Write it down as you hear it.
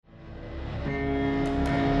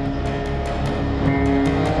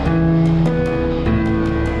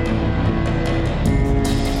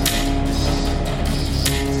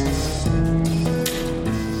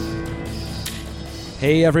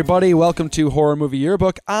Hey, everybody. Welcome to Horror Movie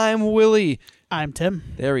Yearbook. I'm Willie. I'm Tim.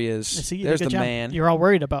 There he is. I see you. There's Good the job. man. You're all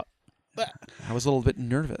worried about. I was a little bit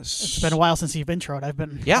nervous. It's been a while since you've introed. I've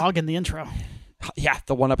been hogging the intro. Yeah,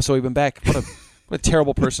 the one episode we've been back. What a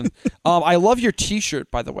terrible person. I love your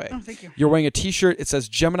T-shirt, by the way. Oh, thank you. You're wearing a T-shirt. It says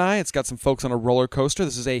Gemini. It's got some folks on a roller coaster.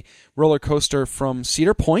 This is a roller coaster from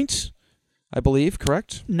Cedar Point, I believe,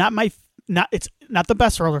 correct? It's not the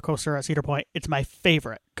best roller coaster at Cedar Point. It's my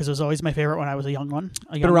favorite because it was always my favorite when I was a young one.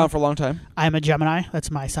 Been around for a long time. I am a Gemini. That's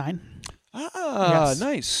my sign. Ah, yes.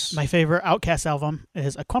 Nice. My favorite Outcast album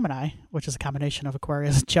is Aquemini, which is a combination of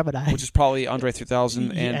Aquarius and Gemini. Which is probably Andre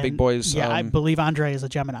 3000 and Big Boys. Yeah, I believe Andre is a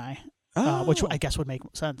Gemini, which I guess would make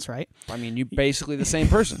sense, right? I mean, you're basically the same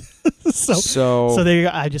person. So there you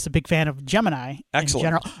go. I'm just a big fan of Gemini. Excellent. In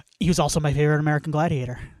general. He was also my favorite American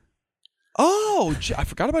Gladiator. Oh, I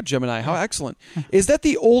forgot about Gemini. How excellent. Is that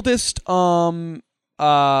the oldest roller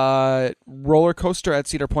coaster at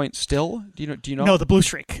Cedar Point still? Do you know? No, the Blue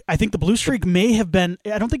Streak. I think the Blue Streak may have been,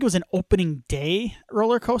 I don't think it was an opening day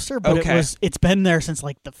roller coaster, but it's been there since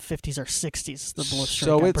like the 50s or 60s, the Blue Streak.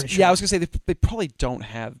 So I'm it's, pretty sure. yeah, I was going to say they probably don't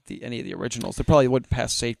have any of the originals. They probably wouldn't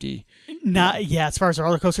pass safety. As far as the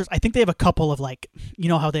roller coasters, I think they have a couple of like, you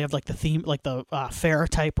know how they have like the theme, like the fair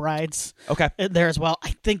type rides there as well.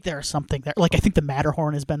 I think there's something there. Like I think the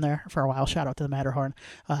Matterhorn has been there for a while. Shout out to the Matterhorn.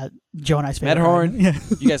 Joe and I's favorite. Matterhorn. Yeah.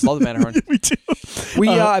 You guys love the Matterhorn. We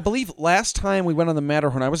do. I believe last time we went on the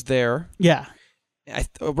Matterhorn, I was there. Yeah.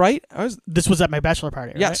 Right? This was at my bachelor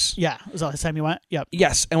party, right? Yes. Yeah. Was that the last time you went? Yep.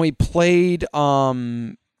 Yes, and we played,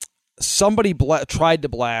 somebody tried to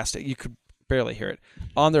blast it. You could barely hear it.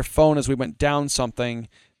 On their phone as we went down something,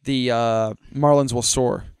 the Marlins Will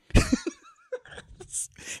Soar.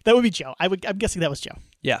 That would be Joe. I'm guessing that was Joe.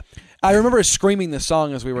 Yeah. I remember screaming the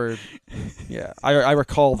song as we were... Yeah, I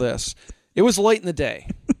recall this. It was late in the day,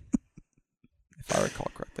 if I recall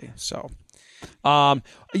correctly. So,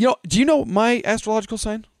 do you know my astrological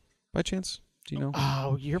sign, by chance? Do you know?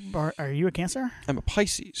 Oh, are you a Cancer? I'm a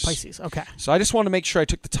Pisces. Pisces, okay. So I just want to make sure I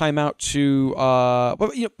took the time out to...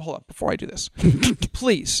 hold on. Before I do this,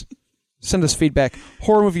 please send us feedback.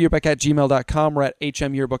 horrormovieyearbook@gmail.com. We're at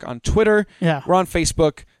HM Yearbook on Twitter. Yeah. We're on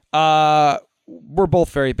Facebook. We're both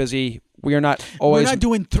very busy. We are not always... We're not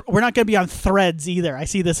doing... we're not going to be on Threads either. I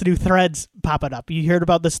see this new Threads popping up. You heard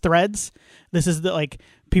about this Threads? This is the, like...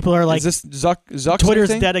 People are like... Is this Zuck's Twitter's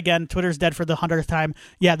thing? dead again. Twitter's dead for the 100th time.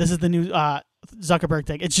 Yeah, this is the new Zuckerberg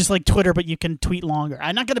thing. It's just like Twitter, but you can tweet longer.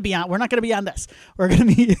 We're not going to be on this. We're going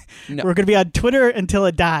to be on Twitter until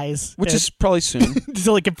it dies. Which is probably soon.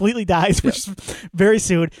 Until it completely dies, which is very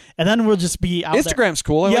soon. And then we'll just be out Instagram's there.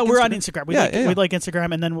 cool. We're on Instagram. We like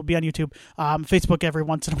Instagram, and then we'll be on YouTube. Facebook every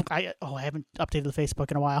once in a while. I haven't updated the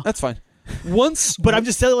Facebook in a while. That's fine. But I'm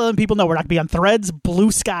just letting people know we're not going to be on Threads,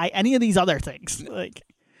 Blue Sky, any of these other things.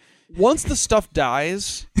 Once the stuff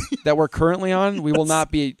dies that we're currently on, we will not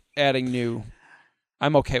be adding new.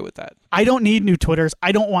 I'm okay with that. I don't need new Twitters.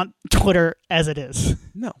 I don't want Twitter as it is.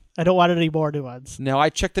 No. I don't want any more new ones. No, I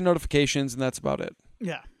check the notifications, and that's about it.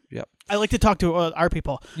 Yeah. Yep. I like to talk to our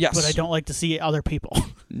people. Yes. But I don't like to see other people.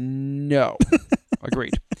 No.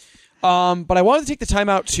 Agreed. But I wanted to take the time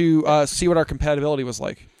out to see what our compatibility was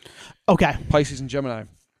like. Okay. Pisces and Gemini.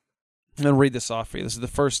 And then read this off for you. This is the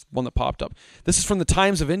first one that popped up. This is from the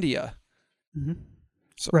Times of India. Mm-hmm.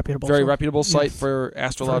 So reputable. Very reputable site for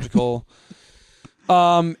astrological.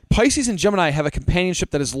 Pisces and Gemini have a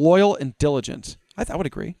companionship that is loyal and diligent. I would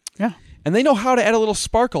agree. Yeah. And they know how to add a little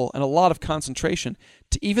sparkle and a lot of concentration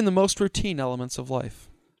to even the most routine elements of life.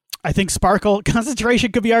 I think sparkle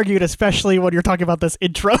concentration could be argued, especially when you're talking about this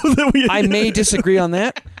intro that we. I may disagree on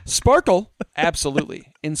that. Sparkle,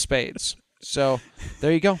 absolutely, in spades. So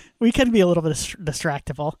there you go. We can be a little bit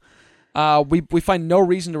distractible. We find no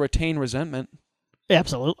reason to retain resentment.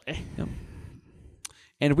 Absolutely. Yeah.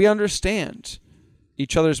 And we understand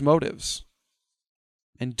each other's motives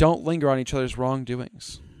and don't linger on each other's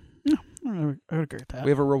wrongdoings. No, I would agree with that. We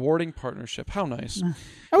have a rewarding partnership. How nice.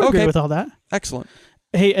 I would agree with all that. Excellent.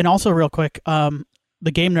 Hey, and also real quick,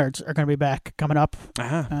 the Game Nerds are going to be back coming up.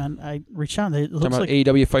 Uh-huh. And I reached out. It looks talking about like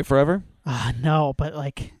AEW Fight Forever? No, but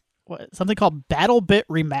like something called Battle Bit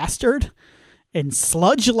Remastered and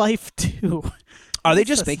Sludge Life 2. Are they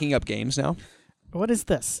just making up games now? What is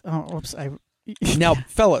this? Oh, whoops! Now,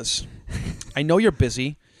 fellas, I know you're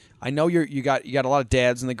busy. I know you got a lot of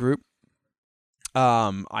dads in the group.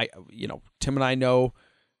 Tim and I know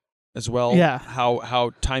as well. Yeah.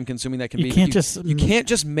 How time consuming that can be. You can't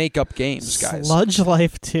just make up games, guys. Sludge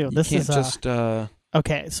Life 2. You can't just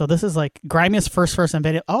Okay, so this is like grimiest first-person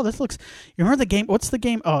video. Oh, this looks. You remember the game? What's the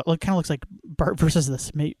game? Oh, it kind of looks like Bart versus the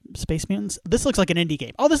Space Mutants. This looks like an indie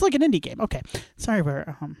game. Oh, this is like an indie game. Okay, sorry, but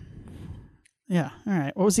yeah. All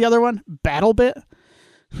right. What was the other one? BattleBit.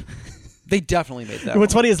 They definitely made that.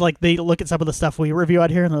 What's funny is like they look at some of the stuff we review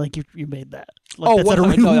out here and they're like, "You made that." Like, oh, that's not a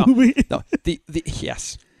real movie. No, the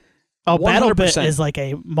yes. Oh, 100%. BattleBit is like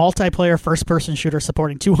a multiplayer first-person shooter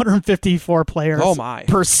supporting 254 players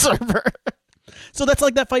per server. So that's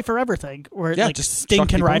like that Fight Forever thing where like just Sting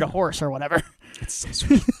can ride a horse or whatever. It's so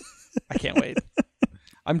sweet. I can't wait.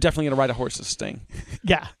 I'm definitely going to ride a horse as Sting.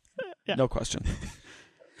 Yeah. No question.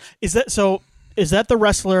 Is that the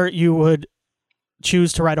wrestler you would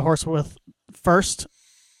choose to ride a horse with first?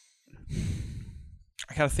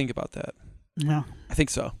 I got to think about that. Yeah. I think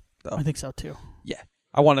so, though. I think so, too. Yeah.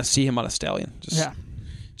 I want to see him on a stallion.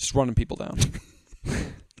 Just running people down.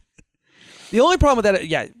 The only problem with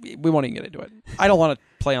that, we won't even get into it. I don't want to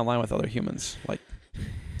play online with other humans. Like,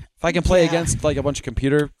 if I can play against like a bunch of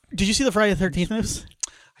computer. Did you see the Friday the 13th news?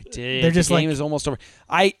 I did. They're just the game is almost over.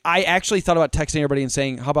 I actually thought about texting everybody and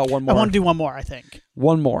saying, "How about one more?" I want to do one more. I think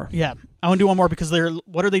one more. Yeah, I want to do one more because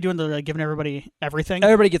what are they doing? They're like giving everybody everything.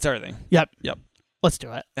 Everybody gets everything. Yep. Yep. Let's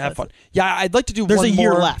do it. Have fun. Yeah, I'd like to do. There's one a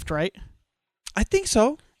year more. left, right? I think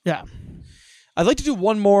so. Yeah. I'd like to do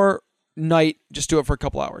one more night. Just do it for a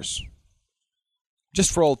couple hours.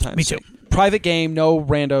 Just for old times. Me too. Private game, no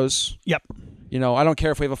randos. Yep. I don't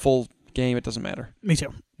care if we have a full game. It doesn't matter. Me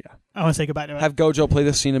too. Yeah. I want to say goodbye to it. Have Gojo play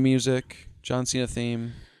the Cena music, John Cena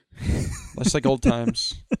theme. Just like old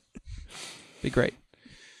times. Be great.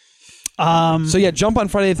 So yeah, jump on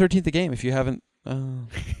Friday the 13th the game if you haven't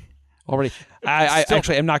already. I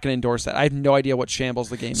actually am not going to endorse that. I have no idea what shambles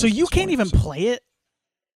the game is. So you can't even play it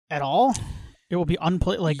at all? It will be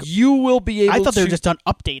unplayed. Like you will be able. I thought they were just done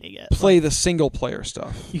updating it. Play the single player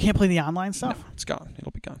stuff. You can't play the online stuff. No, it's gone.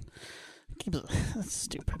 It'll be gone. That's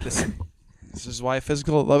stupid. This is why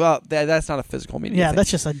physical. Well, that's not a physical media. Yeah, thing.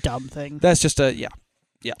 that's just a dumb thing. That's just a yeah.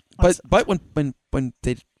 But when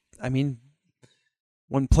they, I mean,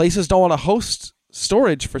 when places don't want to host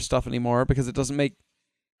storage for stuff anymore because it doesn't make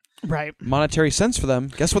monetary sense for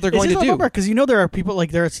them, guess what they're going to do? Because there are people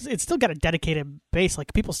like it's still got a dedicated base.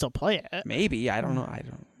 Like people still play it. Maybe I don't know. I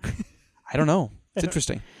don't know. It's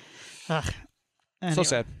interesting. Anyway. So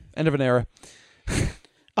sad. End of an era.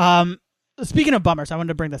 Speaking of bummers, I wanted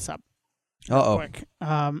to bring this up. Quick.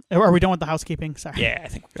 Are we done with the housekeeping? Sorry. Yeah, I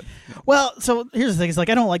think we're good. Yeah. Well, so here's the thing: is like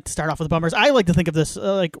I don't like to start off with bummers. I like to think of this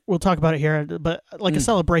like we'll talk about it here, but like a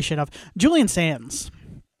celebration of Julian Sands.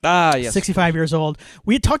 Ah, yes. 65 years old.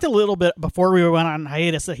 We had talked a little bit before we went on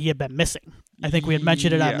hiatus that he had been missing. I think we had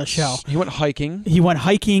mentioned it on the show. He went hiking. He went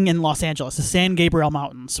hiking in Los Angeles, the San Gabriel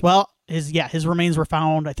Mountains. Well, his remains were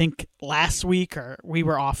found, I think, last week, or we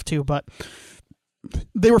were off too, but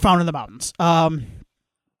they were found in the mountains.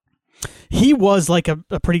 He was like a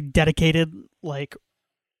pretty dedicated, like,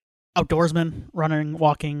 outdoorsman, running,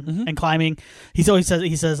 walking, and climbing. He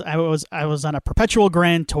says I was on a perpetual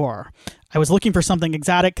grand tour. I was looking for something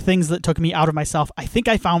exotic, things that took me out of myself. I think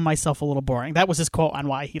I found myself a little boring. That was his quote on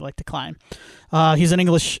why he liked to climb. He's an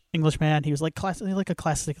English man. He was like a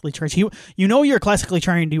classically trained. You're classically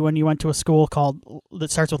trained when you went to a school that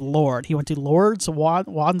starts with Lord. He went to Lord's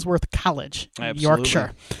Wandsworth College, in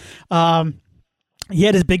Yorkshire. He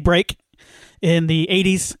had his big break. In the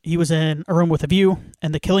 80s, he was in A Room with a View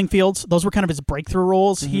and The Killing Fields. Those were kind of his breakthrough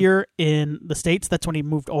roles here in the States. That's when he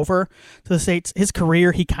moved over to the States. His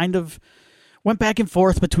career, he kind of went back and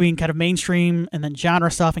forth between kind of mainstream and then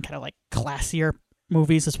genre stuff and kind of like classier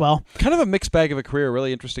movies as well. Kind of a mixed bag of a career,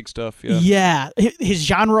 really interesting stuff. Yeah. His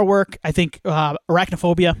genre work, I think,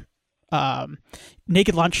 Arachnophobia,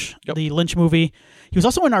 Naked Lunch, the Lynch movie. He was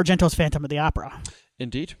also in Argento's Phantom of the Opera.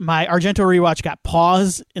 Indeed. My Argento rewatch got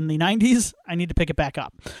paused in the 90s. I need to pick it back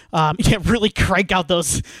up. You can't really crank out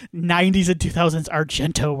those 90s and 2000s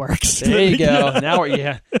Argento works. There you go. Now,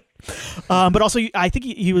 yeah. But also, I think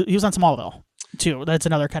he was on Smallville, too. That's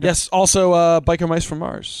another kind of... Yes, also Biker Mice from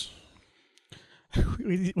Mars.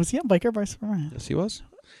 Was he on Biker Mice from Mars? Yes, he was.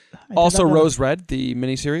 Also Rose Red, the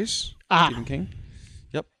miniseries. Stephen King.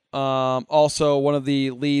 Yep. Also one of the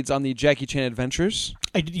leads on the Jackie Chan Adventures.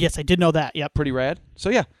 Yes, I did know that. Yep. Pretty rad. So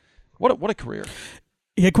yeah, what a career.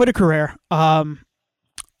 He had quite a career. I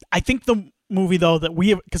think the movie though that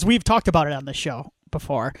because we've talked about it on this show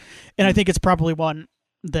before, and I think it's probably one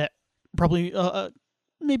that probably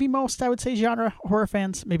maybe most I would say genre horror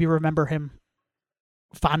fans maybe remember him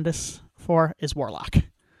fondest for is Warlock.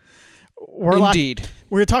 Indeed.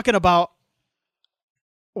 We're talking about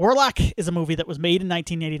Warlock is a movie that was made in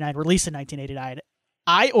 1989, released in 1989.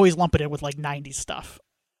 I always lump it in with like 90s stuff.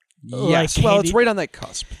 Yes. Well, it's right on that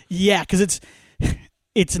cusp. Yeah, because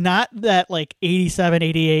it's not that like 87,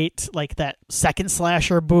 88, like that second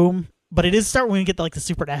slasher boom, but it is start when we get like the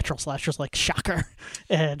supernatural slashers like Shocker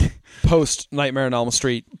and post Nightmare on Elm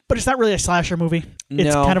Street. But it's not really a slasher movie.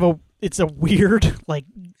 It's kind of it's a weird, like,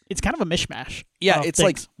 it's kind of a mishmash. Yeah, it's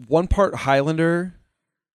like one part Highlander.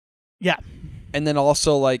 Yeah. And then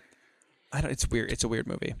also like, it's weird. It's a weird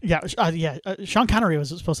movie. Yeah, Sean Connery was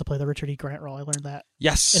supposed to play the Richard E. Grant role. I learned that.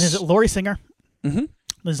 Yes. And is it Laurie Singer? Mm-hmm.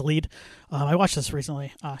 Is lead. I watched this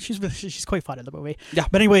recently. She's quite fun in the movie. Yeah.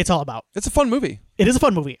 But anyway, it's all about. It's a fun movie. It is a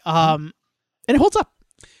fun movie. And it holds up.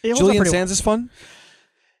 Julian Sands is fun.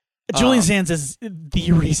 Julian Sands is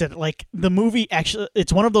the reason. Like, the movie actually,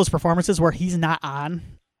 it's one of those performances where he's not on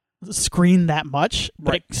the screen that much,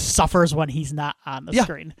 but it suffers when he's not on the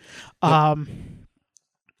screen.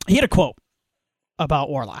 He had a quote about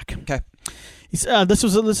Warlock. Okay. This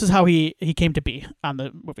is how he came to be on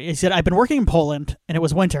the movie. He said, "I've been working in Poland, and it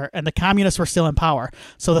was winter, and the communists were still in power.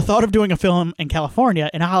 So the thought of doing a film in California,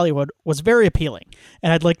 in Hollywood, was very appealing,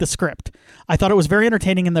 and I'd liked the script. I thought it was very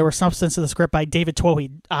entertaining, and there was substance to the script by David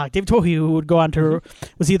Twohy. David Twohy, who would go on to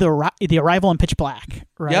was either The Arrival and Pitch Black,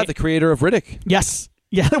 right? Yeah, the creator of Riddick. Yes.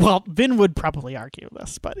 Yeah, well, Vin would probably argue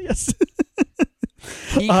this, but yes.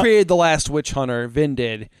 He created The Last Witch Hunter. Vin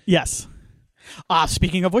did. Yes.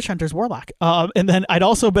 Speaking of witch hunters, Warlock. And then I'd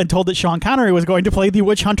also been told that Sean Connery was going to play the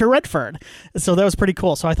witch hunter Redford. So that was pretty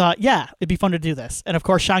cool. So I thought, yeah, it'd be fun to do this. And of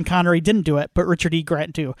course, Sean Connery didn't do it, but Richard E.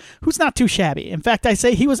 Grant too, who's not too shabby. In fact, I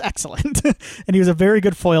say he was excellent, and he was a very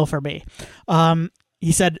good foil for me.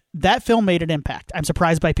 He said, that film made an impact. I'm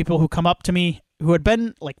surprised by people who come up to me who had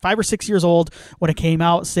been like 5 or 6 years old when it came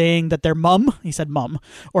out, saying that their mum, he said mum,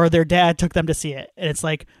 or their dad took them to see it. And it's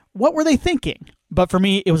like, what were they thinking? But for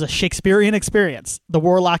me, it was a Shakespearean experience. The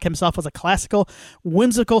Warlock himself was a classical,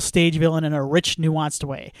 whimsical stage villain in a rich, nuanced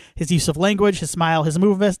way. His use of language, his smile, his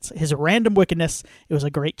movements, his random wickedness, it was a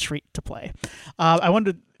great treat to play. I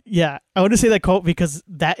wanted to say that quote because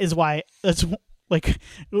that is why that's like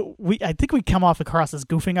I think we come off across as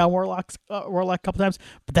goofing on Warlock a couple times,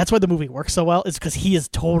 but that's why the movie works so well. Is because he is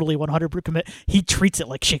totally 100% commit. He treats it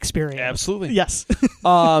like Shakespearean. Absolutely. Yes.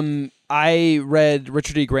 I read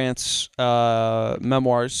Richard E. Grant's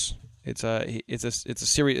memoirs. It's a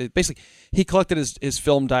series. Basically, he collected his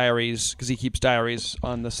film diaries because he keeps diaries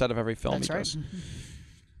on the set of every film he does.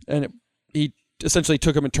 And he essentially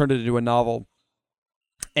took them and turned it into a novel.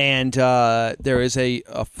 And there is a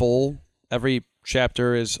full, every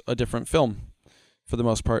chapter is a different film for the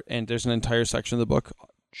most part. And there's an entire section of the book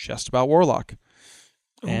just about Warlock.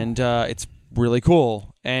 Ooh. And it's really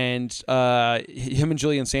cool. And him and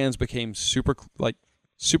Julian Sands became super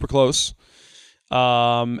close.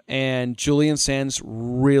 And Julian Sands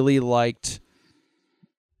really liked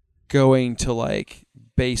going to like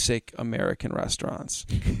basic American restaurants.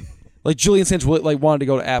 Like Julian Sands wanted to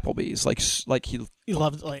go to Applebee's. He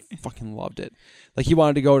loved fucking loved it. He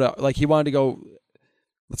wanted to go.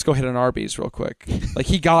 Let's go hit an Arby's real quick. Like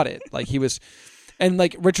he got it. Like he was, and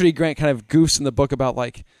like Richard E. Grant kind of goofs in the book about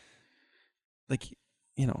like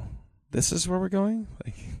this is where we're going.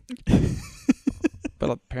 But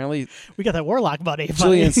apparently we got that Warlock money.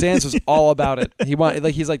 Julian Sands was all about it.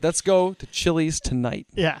 He's like, let's go to Chili's tonight.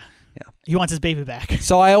 Yeah. He wants his baby back.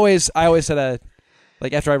 So I always said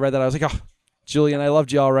after I read that, I was like, oh, Julian, I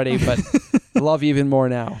loved you already, but I love you even more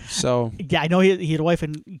now. So yeah, I know he had a wife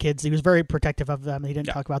and kids. He was very protective of them. He didn't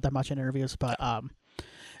talk about that much in interviews, but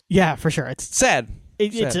yeah, for sure. It's sad.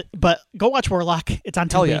 But go watch Warlock. It's on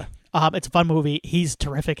TV. Hell yeah. It's a fun movie. He's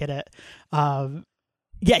terrific in it. The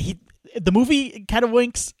movie kind of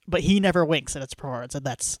winks, but he never winks in its performance, and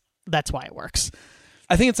that's why it works.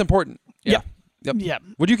 I think it's important. Yeah. Yep. Yeah.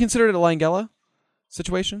 Would you consider it a Langella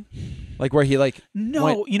situation? Like where he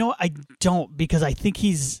No, I don't, because I think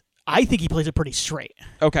he plays it pretty straight.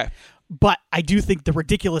 Okay. But I do think the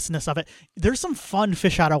ridiculousness of it, there's some fun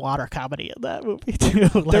fish out of water comedy in that movie too.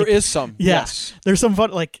 There is some. Yeah, yes. There's some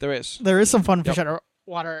fun there is some fun fish out of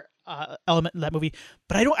water element in that movie,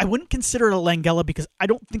 but I wouldn't consider it a Langella because I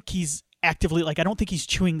don't think he's actively I don't think he's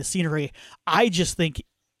chewing the scenery. I just think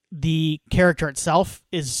the character itself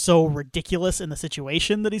is so ridiculous in the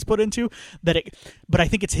situation that he's put into but I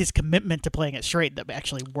think it's his commitment to playing it straight that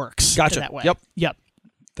actually works. Gotcha. In that way. Yep.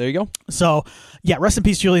 There you go. So yeah, rest in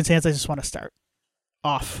peace, Julian Sands. I just want to start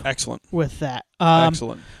off with that.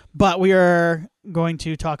 Excellent. But we are going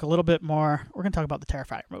to talk a little bit more. We're going to talk about the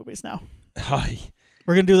Terrifier movies now. Hi.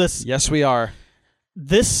 We're going to do this. Yes, we are.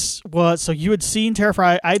 This was, so you had seen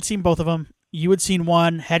Terrifier. I had seen both of them. You had seen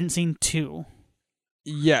one, hadn't seen two.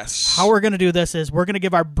 Yes. How we're going to do this is we're going to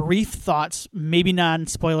give our brief thoughts, maybe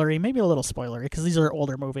non-spoilery, maybe a little spoilery, because these are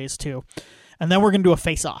older movies too. And then we're going to do a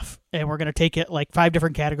face-off, and we're going to take it like 5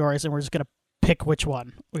 different categories, and we're just going to pick which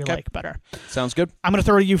one we like better. Sounds good. I'm going to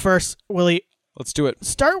throw it to you first, Willie. Let's do it. Let's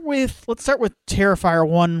start with Terrifier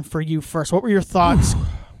 1 for you first. What were your thoughts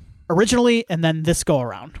originally, and then this go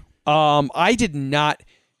around? I did not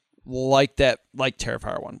like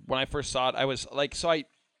Terrifier 1. When I first saw it, I was like, so I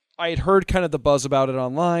had heard kind of the buzz about it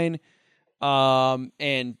online,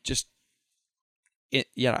 and just, I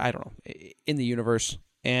don't know, in the universe,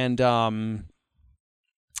 and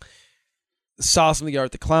saw some of the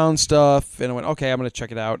Art the Clown stuff, and I went, okay, I'm going to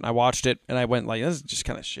check it out, and I watched it, and I went, like, this is just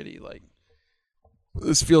kind of shitty, like,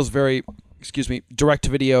 this feels very,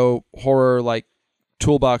 direct-to-video horror, like,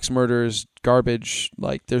 toolbox murders, garbage,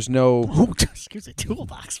 like, there's no...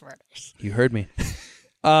 toolbox murders. You heard me.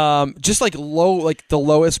 Just like the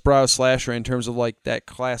lowest brow slasher in terms of like that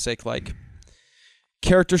classic, like,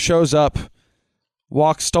 character shows up,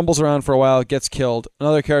 stumbles around for a while, gets killed.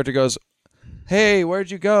 Another character goes, hey,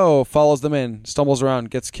 where'd you go? Follows them in, stumbles around,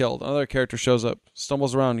 gets killed. Another character shows up,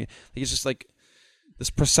 stumbles around. It's just like this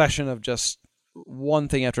procession of just one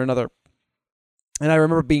thing after another. And I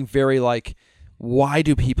remember being very like, why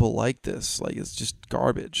do people like this? Like, it's just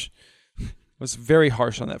garbage. I was very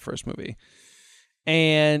harsh on that first movie.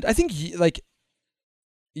 And I think, like,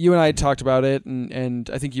 you and I had talked about it, and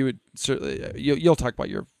I think you would certainly you'll talk about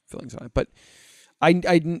your feelings on it. But I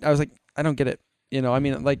was like, I don't get it. I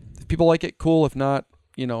mean, like, if people like it, cool. If not,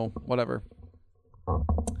 whatever.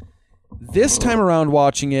 This time around,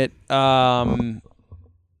 watching it, I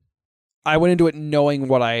went into it knowing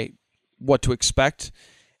what to expect,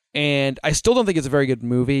 and I still don't think it's a very good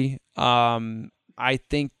movie. I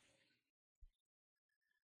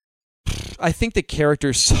think the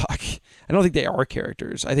characters suck. I don't think they are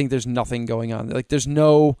characters. I think there's nothing going on. Like, there's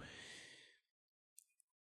no...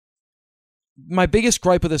 My biggest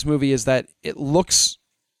gripe with this movie is that it looks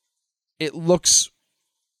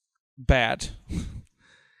bad.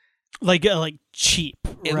 Like cheap.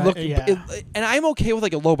 And I'm okay with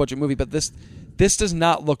like a low budget movie, but this does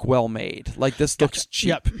not look well made. Like, this looks cheap.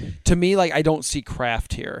 Yep. To me, like, I don't see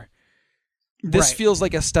craft here. This feels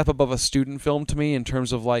like a step above a student film to me in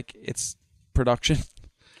terms of like its production.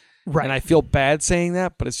 Right. And I feel bad saying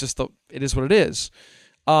that, but it's just it is what it is.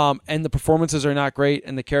 And the performances are not great,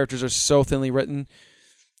 and the characters are so thinly written.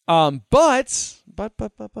 But I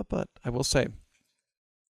will say,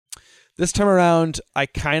 this time around, I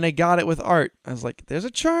kind of got it with Art. I was like, there's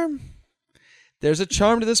a charm. There's a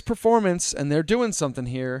charm to this performance, and they're doing something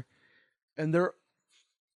here. And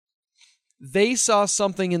they saw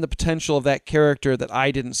something in the potential of that character that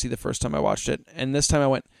I didn't see the first time I watched it. And this time I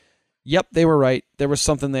went, yep, they were right. There was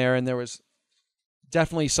something there, and there was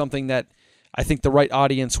definitely something that I think the right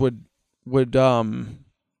audience would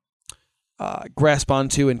grasp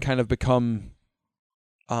onto and kind of become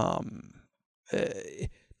turn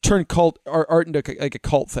art into like a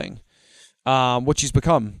cult thing, which he's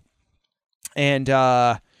become. And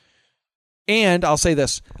I'll say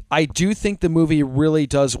this: I do think the movie really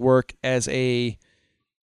does work as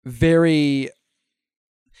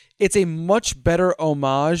it's a much better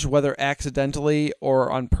homage, whether accidentally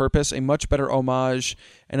or on purpose, a much better homage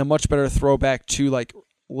and a much better throwback to like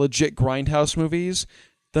legit grindhouse movies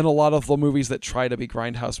than a lot of the movies that try to be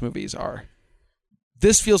grindhouse movies are.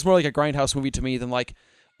 This feels more like a grindhouse movie to me than like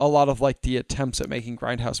a lot of like the attempts at making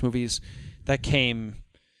grindhouse movies that came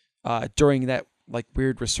during that like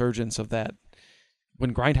weird resurgence of that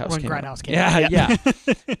when Grindhouse came out. Yeah.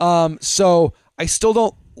 So I still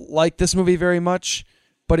don't like this movie very much,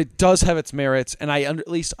 but it does have its merits, and at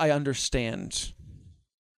least I understand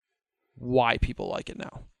why people like it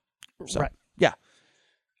now. So, right. Yeah.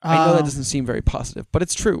 I know that doesn't seem very positive, but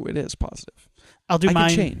it's true. It is positive. I can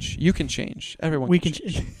change. You can change. Everyone can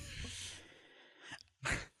change.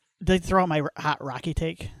 Did I throw out my hot Rocky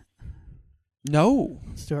take? No.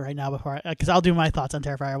 Let's do it right now because I'll do my thoughts on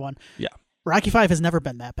Terrifier 1. Yeah. Rocky 5 has never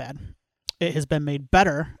been that bad. It has been made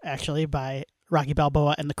better, actually, by Rocky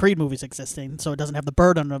Balboa and the Creed movies existing, so it doesn't have the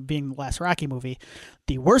burden of being the last Rocky movie.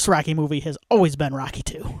 The worst Rocky movie has always been Rocky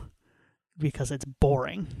 2 because it's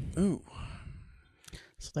boring. Ooh.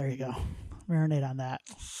 So there you go. Marinate on that.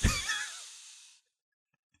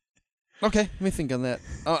 Okay, let me think on that.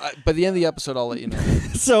 By the end of the episode, I'll let you know.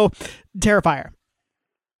 So, Terrifier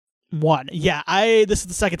 1. Yeah, this is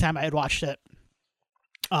the second time I had watched it.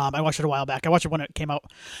 I watched it a while back. I watched it when it came out.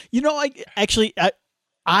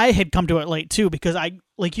 I had come to it late too because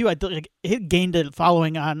it gained a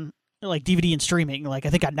following on like DVD and streaming, like I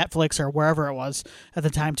think on Netflix or wherever it was at the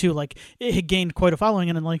time too. Like it had gained quite a following,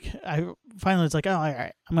 and then like I finally was like, oh, all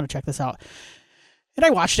right, I'm gonna check this out, and I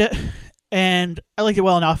watched it, and I liked it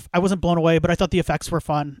well enough. I wasn't blown away, but I thought the effects were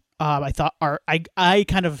fun. I thought art. I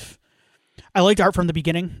liked Art from the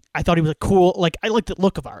beginning. I thought he was a cool. Like I liked the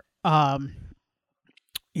look of Art.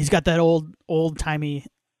 He's got that old timey.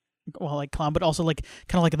 Well, like clown, but also like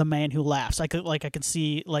kind of like the man who laughs. I could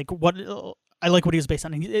see like what I like what he was based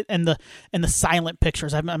on, and the silent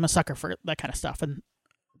pictures. I'm a sucker for that kind of stuff. And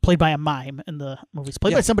played by a mime in the movies,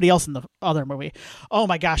 played by somebody else in the other movie. Oh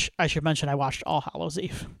my gosh, I should mention I watched All Hallows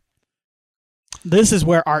Eve. This is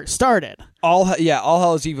where Art started. All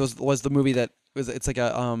Hallows Eve was the movie that was. It's like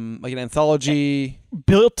a like an anthology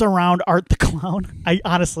built around Art the Clown.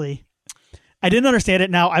 I didn't understand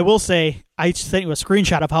it. Now, I will say, I sent you a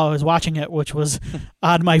screenshot of how I was watching it, which was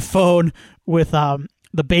on my phone with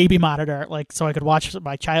the baby monitor, like so I could watch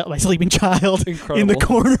my sleeping child in the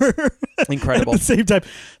corner. Incredible. At the same time.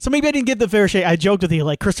 So maybe I didn't get the fair shake. I joked with you,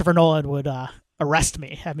 like Christopher Nolan would have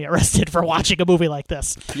me arrested for watching a movie like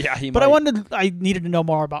this. Yeah, he but might. I needed to know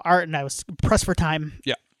more about Art, and I was pressed for time.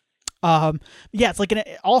 Yeah. It's like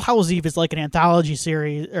All Hallows Eve is like an anthology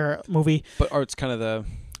series or movie. But Art's kind of the...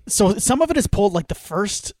 So some of it is pulled, like the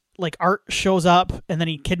first, like Art shows up and then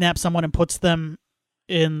he kidnaps someone and puts them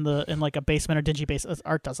in like a basement or dingy basement.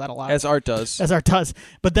 Art does that a lot. As Art does.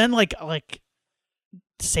 But then like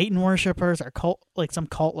Satan worshippers or cult, like some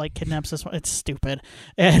cult like kidnaps this one. It's stupid.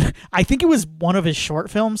 And I think it was one of his short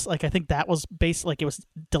films. Like I think that was based, like it was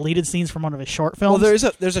deleted scenes from one of his short films.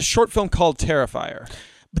 Well, there's a short film called Terrifier.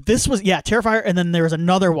 But this was, Terrifier, and then there was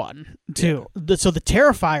another one too. Yeah. So the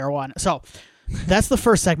Terrifier one. So that's the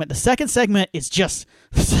first segment. The second segment is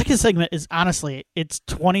honestly, it's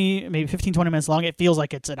 20, maybe 15, 20 minutes long. It feels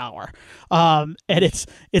like it's an hour. And it's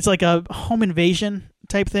like a home invasion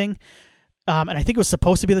type thing. And I think it was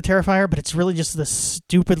supposed to be the Terrifier, but it's really just this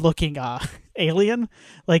stupid looking alien.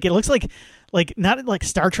 Like it looks like not like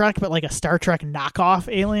Star Trek, but like a Star Trek knockoff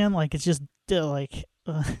alien. Like it's just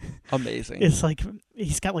amazing. It's like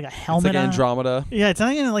he's got like a helmet. It's like Andromeda. Yeah, it's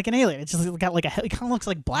not even like an alien. It's just got like it kind of looks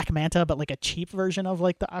like Black Manta, but like a cheap version of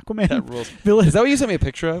like the Aquaman. That rules. Villain. Is that what you sent me a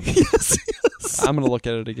picture of? Yes. I'm gonna look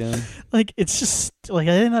at it again. Like it's just like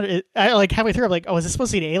I didn't know. I like halfway through. I'm like, oh, is this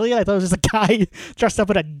supposed to be an alien? I thought it was just a guy dressed up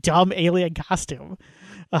in a dumb alien costume.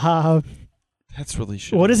 That's really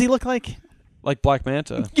shitty. What does he look like? Like Black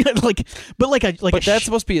Manta. Yeah, but that's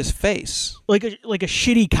supposed to be his face. Like a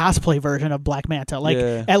shitty cosplay version of Black Manta,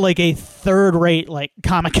 at like a third-rate like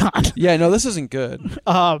Comic-Con. Yeah, no, this isn't good.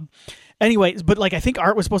 Anyways, but like I think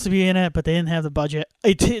Art was supposed to be in it, but they didn't have the budget.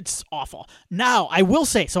 It's awful. Now I will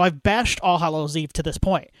say, so I've bashed All Hallows Eve to this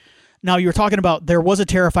point. Now you were talking about there was a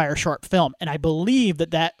Terrifier short film, and I believe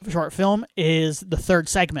that short film is the third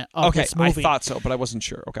segment of this movie. I thought so, but I wasn't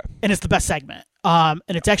sure. Okay, and it's the best segment. And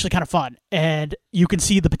it's actually kind of fun, and you can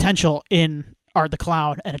see the potential in Art the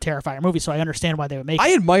Clown and a Terrifier movie. So I understand why they would make it. I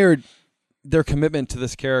admired their commitment to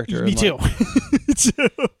this character. Me too.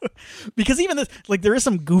 Because even this, like, there is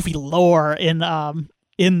some goofy lore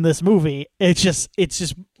in this movie. It's just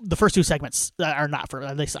the first two segments are not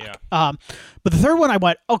for they suck. Yeah. But the third one, I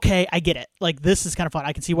went, okay, I get it. Like, this is kind of fun.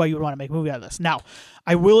 I can see why you would want to make a movie out of this. Now,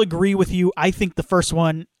 I will agree with you. I think the first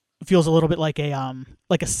one feels a little bit like a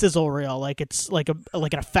sizzle reel. Like it's like an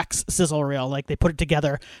effects sizzle reel. Like they put it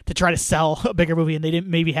together to try to sell a bigger movie, and they didn't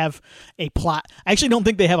maybe have a plot. I actually don't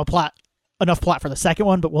think they have enough plot for the second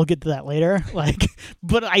one, but we'll get to that later.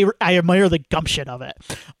 But I admire the gumption of it.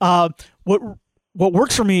 What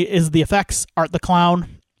works for me is the effects, Art the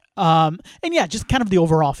Clown, and yeah, just kind of the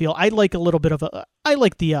overall feel. I like a little bit of the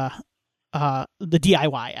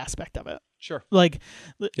DIY aspect of it. Sure.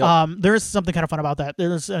 There is something kind of fun about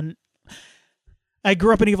that. I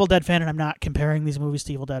grew up an Evil Dead fan, and I'm not comparing these movies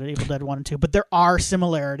to Evil Dead 1 and 2, but there are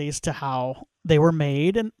similarities to how they were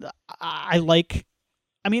made, and a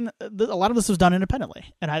lot of this was done independently,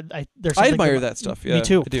 and I admire that stuff. Yeah, me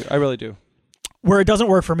too. I do. I really do. Where it doesn't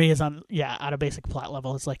work for me is on a basic plot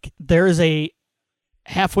level. It's like there is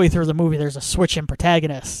halfway through the movie, there's a switch in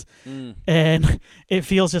protagonists, and it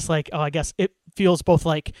feels just like, I guess it feels both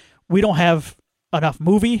like we don't have enough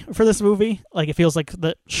movie for this movie. Like it feels like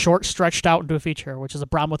the short stretched out into a feature, which is a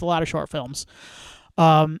problem with a lot of short films.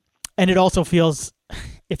 And it also feels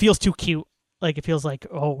too cute. Like it feels like,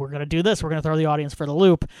 oh, we're gonna do this. We're gonna throw the audience for the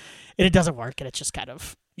loop, and it doesn't work, and it's just kind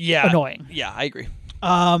of annoying. Yeah, I agree.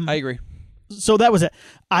 I agree. So that was it.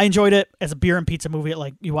 I enjoyed it as a beer and pizza movie.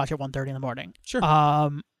 You watch at 1:30 in the morning. Sure.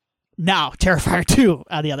 Now Terrifier 2,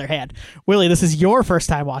 on the other hand, Willie, this is your first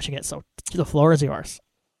time watching it, so the floor is yours.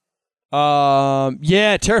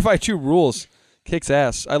 Yeah, Terrifier 2 rules. Kicks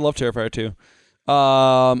ass. I love Terrifier 2.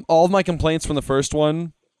 All of my complaints from the first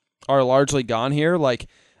one are largely gone here. Like,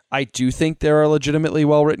 I do think there are legitimately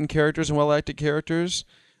well-written characters and well-acted characters,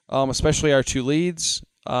 especially our two leads.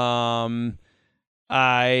 I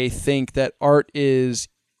think that Art is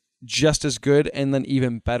just as good and then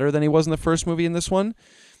even better than he was in the first movie in this one.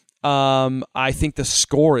 I think the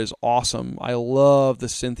score is awesome. I love the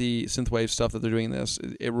synthwave stuff that they're doing in this.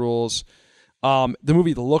 It rules. The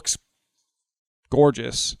movie looks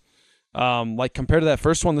gorgeous. Like compared to that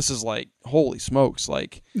first one, this is like holy smokes!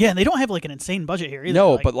 Like and they don't have like an insane budget here either.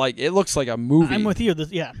 No, like, but like it looks like a movie. I'm with you. It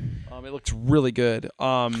looks really good.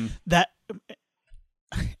 The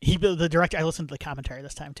director. I listened to the commentary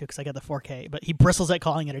this time too because I got the 4K. But he bristles at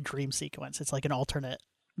calling it a dream sequence. It's like an alternate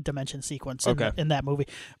dimension sequence in that movie.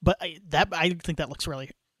 But I think that looks really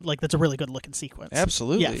like that's a really good looking sequence.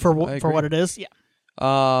 Absolutely, yeah. For what it is, yeah.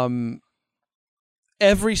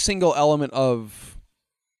 Every single element of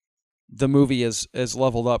the movie is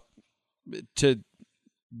leveled up to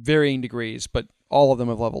varying degrees, but all of them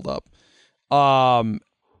have leveled up.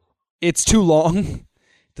 It's too long. It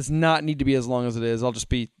does not need to be as long as it is. I'll just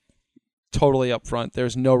be totally upfront.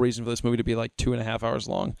 There's no reason for this movie to be like 2.5 hours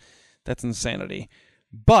long. That's insanity.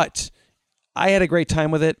 But I had a great time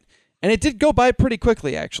with it, and it did go by pretty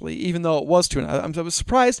quickly, actually, even though it was 2.5. I was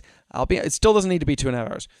surprised. It still doesn't need to be 2.5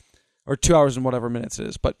 hours, or 2 hours and whatever minutes it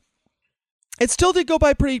is, but it still did go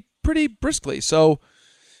by pretty briskly. So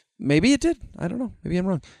maybe it did. I don't know. Maybe I'm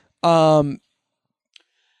wrong.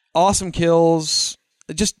 Awesome kills.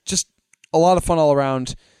 Just a lot of fun all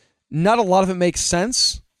around. Not a lot of it makes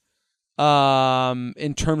sense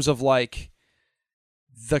in terms of like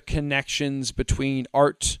the connections between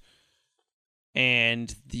Art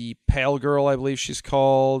and the pale girl, I believe she's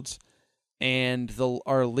called, and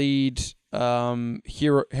our lead heroine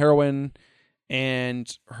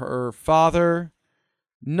and her father.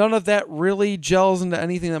 None of that really gels into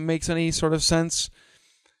anything that makes any sort of sense.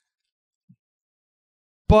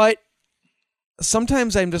 But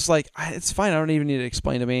sometimes I'm just like, it's fine. I don't even need to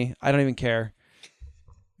explain to me. I don't even care.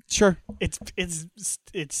 Sure. It's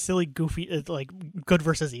silly, goofy, it's like good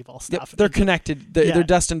versus evil stuff. Yep, they're connected. They're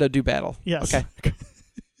destined to do battle. Yes. Okay.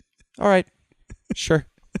 All right. Sure.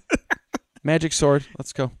 Magic sword.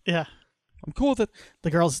 Let's go. Yeah. I'm cool with it.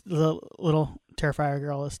 The little Terrifier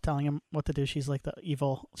girl is telling him what to do. She's like the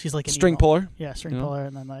evil. She's like an string evil puller. Yeah, string puller,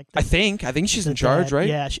 and then like I think she's in charge, right?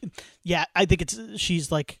 Yeah. I think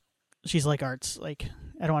she's like Art's like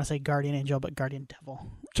I don't want to say guardian angel, but guardian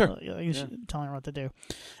devil. Sure. Telling her what to do,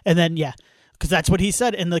 and then because that's what he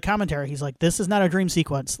said in the commentary. He's like, this is not a dream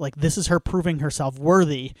sequence. Like this is her proving herself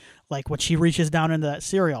worthy. Like when she reaches down into that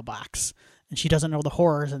cereal box and she doesn't know the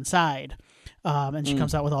horrors inside. And she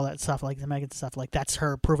comes out with all that stuff, like the Megan stuff. Like that's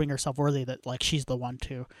her proving herself worthy that like she's the one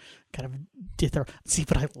to kind of dither. See,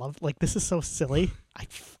 but I love like this is so silly. I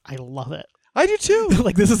love it. I do too.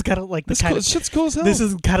 Like this is kind of like shit's cool as hell. This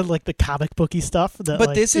is kind of like the comic booky stuff. That, but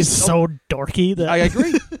like, this is so dorky. That I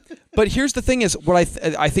agree. But here's the thing: is what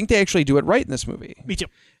I think they actually do it right in this movie. Me too.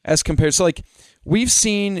 As compared, so like we've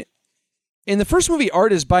seen in the first movie,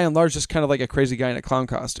 Art is by and large just kind of like a crazy guy in a clown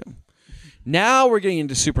costume. Now we're getting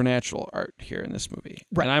into supernatural Art here in this movie,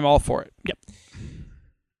 right. And I'm all for it. Yep.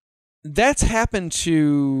 That's happened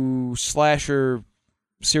to slasher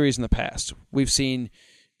series in the past. We've seen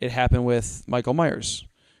it happen with Michael Myers.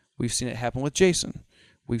 We've seen it happen with Jason.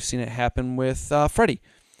 We've seen it happen with Freddy,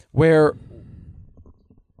 where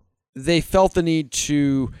they felt the need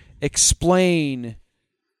to explain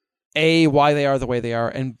A, why they are the way they are,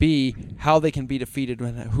 and B, how they can be defeated,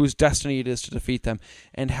 and whose destiny it is to defeat them,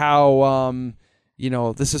 and how,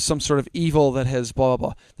 this is some sort of evil that has blah, blah,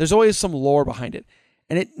 blah. There's always some lore behind it,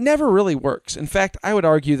 and it never really works. In fact, I would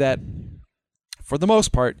argue that, for the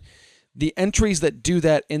most part, the entries that do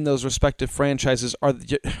that in those respective franchises are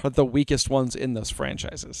the weakest ones in those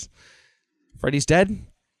franchises. Freddy's Dead?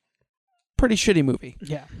 Pretty shitty movie.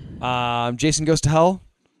 Yeah. Jason Goes to Hell?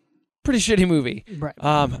 Pretty shitty movie. Right.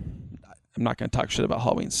 I'm not going to talk shit about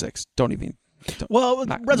Halloween 6.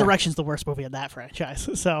 Resurrection's the worst movie in that franchise.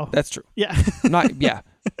 So that's true. Yeah.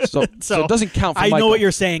 So it doesn't count for I Michael. know what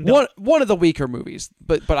you're saying. One of the weaker movies,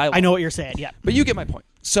 but I know what you're saying. Yeah. But you get my point.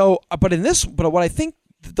 So, but what I think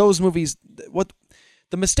those movies, what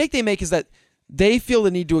the mistake they make is that they feel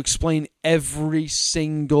the need to explain every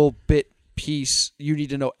single bit piece. You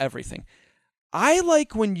need to know everything. I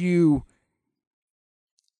like when you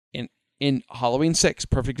in Halloween 6,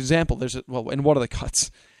 perfect example. In one of the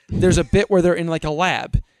cuts, there's a bit where they're in like a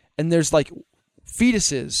lab and there's like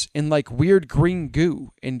fetuses in like weird green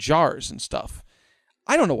goo in jars and stuff.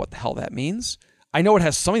 I don't know what the hell that means. I know it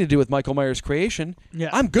has something to do with Michael Myers' creation. Yeah.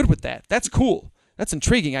 I'm good with that. That's cool. That's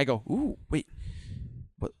intriguing. I go, ooh, wait,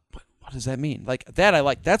 what does that mean? Like that, I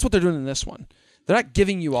like. That's what they're doing in this one. They're not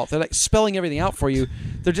giving you all. They're like spelling everything out for you.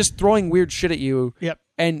 They're just throwing weird shit at you. Yep.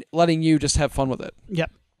 And letting you just have fun with it.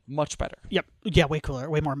 Yep. Much better. Yep. Yeah, way cooler,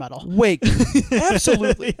 way more metal. Way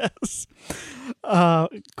absolutely. Yes.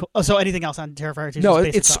 Cool. So anything else on Terrifier 2? No,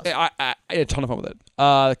 I had a ton of fun with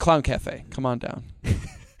it. Clown Cafe. Come on down.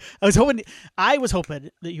 I was hoping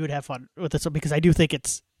that you would have fun with this one because I do think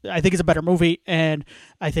it's a better movie, and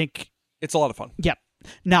I think it's a lot of fun. Yep.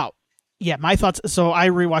 Now, yeah, my thoughts. So I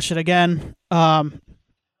rewatched it again.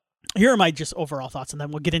 Here are my just overall thoughts, and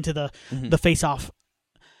then we'll get into the face-off.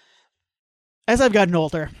 As I've gotten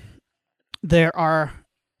older, there are,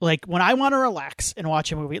 like, when I want to relax and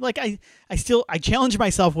watch a movie, like, I challenge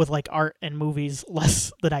myself with, like, art and movies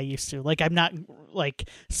less than I used to. Like, I'm not, like,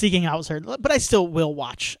 seeking out certain, but I still will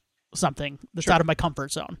watch something that's out of my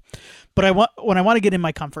comfort zone. But when I want to get in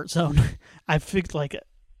my comfort zone, I think, like,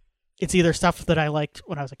 it's either stuff that I liked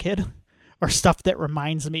when I was a kid or stuff that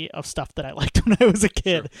reminds me of stuff that I liked when I was a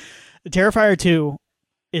kid. Sure. Terrifier 2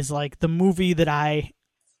 is, like, the movie that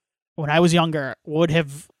when I was younger, would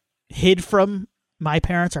have hid from my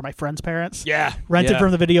parents or my friend's parents. Yeah. Rented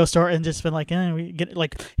from the video store and just been like, we get,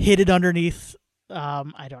 like, hid it underneath,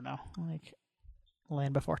 I don't know, like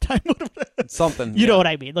Land Before Time. Something. You know what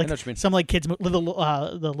I mean? Like, I know what you mean. some, like, kids, the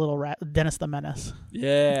little rat, Dennis the Menace.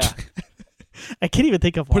 Yeah. I can't even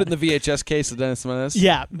think of one. Put it in the VHS case of Dennis the Menace.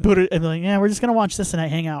 Yeah. Put it, and be like, we're just going to watch this tonight,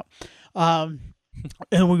 hang out. And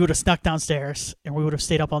we would have snuck downstairs and we would have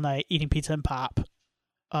stayed up all night eating pizza and pop.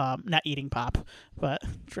 Not eating pop, but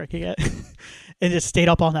drinking it, and just stayed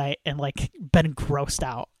up all night and, like, been grossed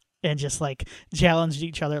out and just, like, challenged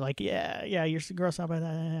each other, like, yeah, you're grossed out by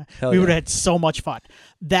that. Yeah. We would have had so much fun.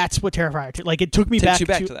 That's what Terrifier 2, like, it took me back to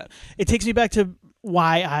that. It takes me back to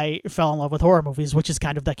why I fell in love with horror movies, which is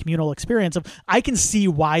kind of that communal experience of, I can see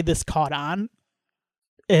why this caught on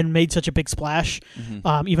and made such a big splash,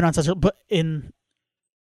 even on but in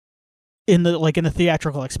the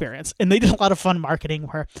theatrical experience. And they did a lot of fun marketing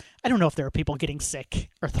where I don't know if there were people getting sick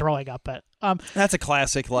or throwing up, but that's a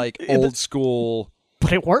classic, like, old school.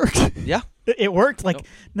 But it worked. Yeah. It worked. Like,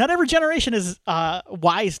 not every generation is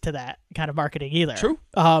wise to that kind of marketing either. True.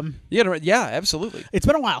 Yeah, absolutely. It's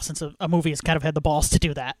been a while since a movie has kind of had the balls to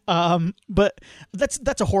do that. But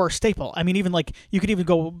that's a horror staple. I mean, even, like, you could even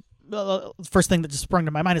go, first thing that just sprung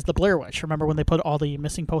to my mind is the Blair Witch. Remember when they put all the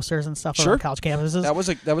missing posters and stuff on college campuses?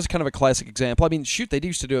 That was kind of a classic example. I mean, shoot, they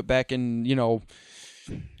used to do it back in,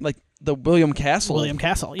 like the William Castle.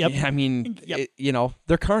 Yep. Yeah, I mean,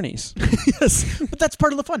 they're carnies. Yes, but that's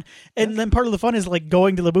part of the fun. And then part of the fun is, like,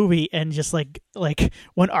 going to the movie and just like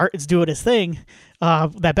when Art is doing his thing,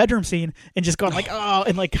 that bedroom scene, and just going like, oh,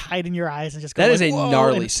 and, like, hiding your eyes and just going, that is like, a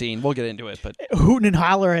gnarly scene. We'll get into it, but hooting and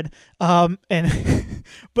hollering, and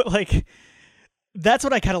but, like, that's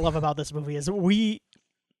what I kind of love about this movie is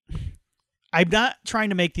I'm not trying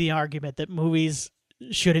to make the argument that movies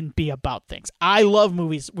shouldn't be about things. I love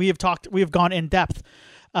movies. We have gone in depth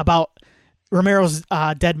about Romero's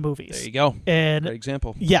Dead movies. There you go. And great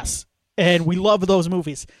example. Yes. And we love those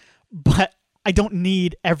movies. But I don't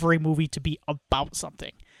need every movie to be about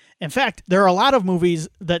something. In fact, there are a lot of movies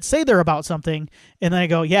that say they're about something, and then I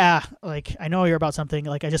go, yeah, like, I know you're about something.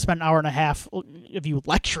 Like, I just spent an hour and a half of you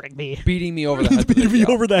lecturing me. Beating me over the head with it. Beating me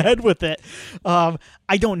over the head with it.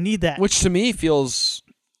 I don't need that. Which to me feels...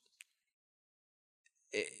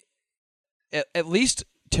 At least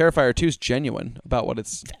Terrifier 2 is genuine about what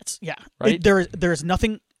it's... Right? There's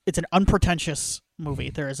nothing... It's an unpretentious movie.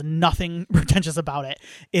 There is nothing pretentious about it.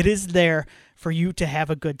 It is there for you to have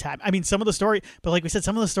a good time. I mean, some of the story... But like we said,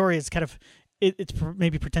 some of the story is kind of... It's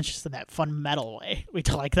maybe pretentious in that fun metal way. We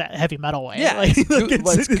like that heavy metal way. Yeah, like,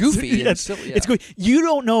 it's goofy. And silly, yeah. It's goofy. You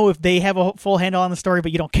don't know if they have a full handle on the story,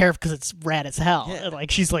 but you don't care because it's rad as hell. Yeah.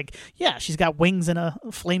 Like, she's like, yeah, she's got wings and a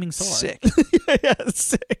flaming sword. Sick. Yeah,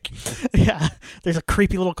 sick. Yeah, there's a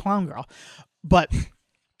creepy little clown girl. But...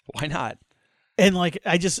 Why not? And, like,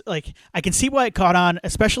 I just, like, I can see why it caught on,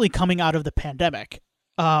 especially coming out of the pandemic.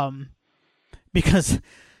 Because,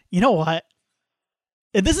 you know what?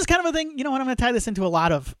 And this is kind of a thing, you know what? I'm going to tie this into a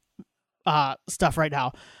lot of stuff right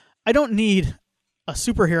now. I don't need a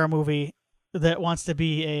superhero movie that wants to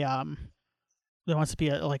be a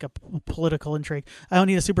like a political intrigue. I don't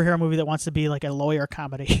need a superhero movie that wants to be like a lawyer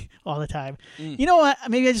comedy all the time. You know what?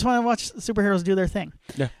 Maybe I just want to watch superheroes do their thing.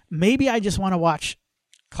 Yeah. Maybe I just want to watch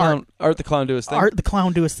Art the Clown do his thing. Art the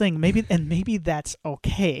Clown do his thing. Maybe that's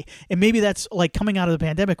okay. And maybe that's, like, coming out of the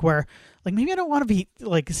pandemic where, like, maybe I don't want to be,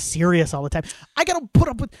 like, serious all the time. I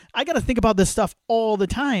gotta think about this stuff all the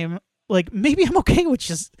time. like maybe I'm okay with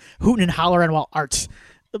just hooting and hollering while Art's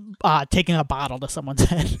taking a bottle to someone's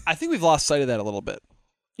head. I think we've lost sight of that a little bit.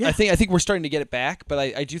 Yeah. I think we're starting to get it back, but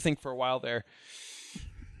I do think for a while there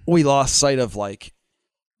we lost sight of like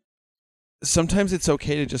sometimes it's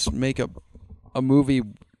okay to just make a movie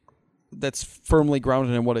that's firmly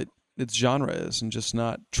grounded in what its genre is and just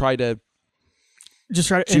not try to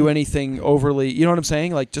do anything overly, you know what I'm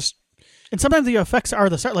saying? Like just. And sometimes the effects are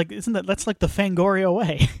the start. Like, that's like the Fangoria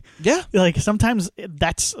way? Yeah. Like sometimes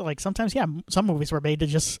some movies were made to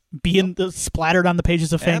just be splattered on the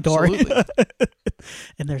pages of Fangoria.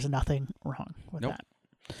 And there's nothing wrong with that.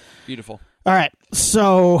 Beautiful. All right,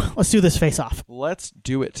 so let's do this face off. Let's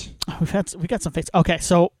do it. We got some face. Okay,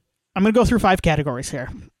 so I'm gonna go through 5 categories here.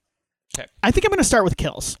 Okay. I think I'm gonna start with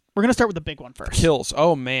kills. We're gonna start with the big one first. Kills.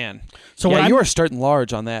 Oh man. So you are starting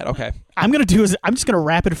large on that. Okay. I'm gonna do is I'm just gonna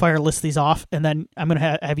rapid fire list these off, and then I'm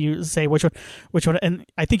gonna have you say which one. And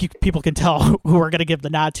I think people can tell who we're gonna give the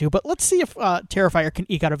nod to. But let's see if Terrifier can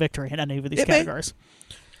eke out a victory in any of these categories.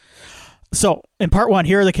 So in part 1,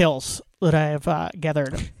 here are the kills that I have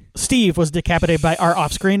gathered. Steve was decapitated by Art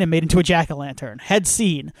off screen and made into a jack-o'-lantern. Head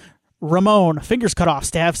scene. Ramon, fingers cut off,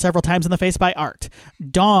 stabbed several times in the face by Art.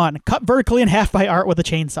 Dawn, cut vertically in half by Art with a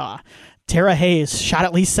chainsaw. Tara Hayes, shot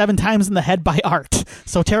at least 7 times in the head by Art.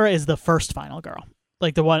 So Tara is the first final girl.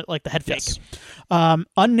 Like the one, like the head fake. Yes.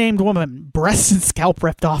 Unnamed woman, breasts and scalp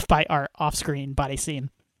ripped off by Art, off screen, body scene.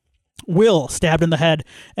 Will, stabbed in the head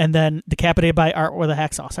and then decapitated by Art with a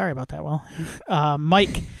hacksaw. Sorry about that, Will.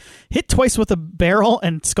 Mike, hit twice with a barrel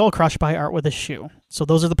and skull crushed by Art with a shoe. So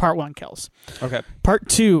those are the part 1 kills. Okay. Part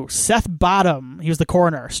 2, Seth Bottom, he was the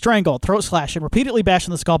coroner, strangled, throat slashed, and repeatedly bashed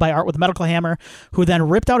in the skull by Art with a medical hammer, who then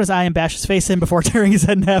ripped out his eye and bashed his face in before tearing his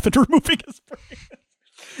head in half and removing his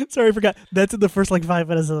brain. Sorry, I forgot. That's in the first 5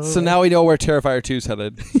 minutes of the movie. So now we know where Terrifier 2's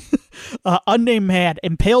headed. Unnamed man,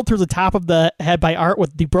 impaled through the top of the head by Art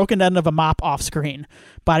with the broken end of a mop off screen.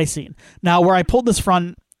 Body scene. Now, where I pulled this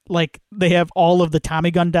from, they have all of the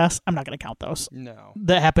Tommy gun deaths. I'm not going to count those. No.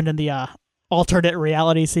 That happened in the alternate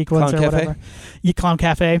reality sequence Clown or Cafe? whatever. Clown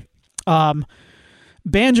Cafe.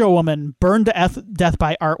 Banjo woman burned to death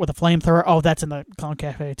by Art with a flamethrower. Oh, that's in the Clown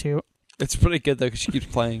Cafe too. It's pretty good though because she keeps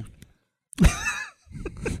playing.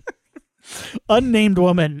 Unnamed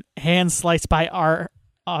woman, hand sliced by Art.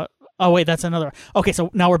 Oh, wait, that's another. Okay, so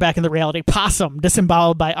now we're back in the reality. Possum,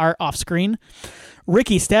 disemboweled by Art off screen.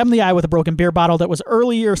 Ricky, stabbed in the eye with a broken beer bottle that was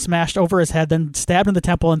earlier smashed over his head, then stabbed in the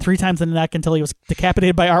temple and 3 times in the neck until he was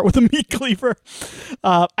decapitated by Art with a meat cleaver.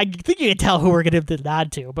 I think you can tell who we're going to give the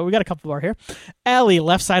nod to, but we got a couple more here. Allie,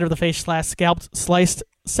 left side of the face scalped, sliced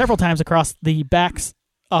several times across the backs.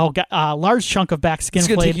 Large chunk of back skin. It's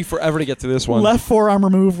going to take you forever to get through this one. Left forearm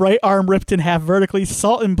removed, right arm ripped in half vertically,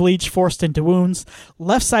 salt and bleach forced into wounds.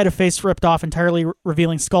 Left side of face ripped off entirely,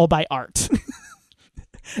 revealing skull by Art.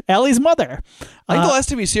 Allie's mother. I think the last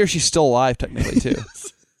time you see her, she's still alive, technically, too.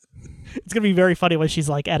 It's going to be very funny when she's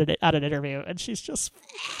at an interview and she's just...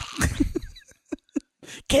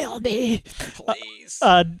 Kill me. Please.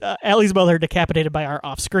 Allie's mother decapitated by Art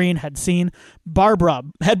off screen, head scene. Barbara,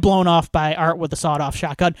 head blown off by Art with a sawed-off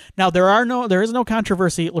shotgun. Now, there is no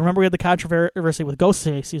controversy. Remember we had the controversy with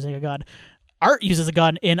Ghostface using a gun. Art uses a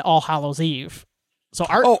gun in All Hallows Eve. So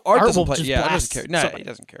Art doesn't will play. just Yeah, blast doesn't care. No, somebody. he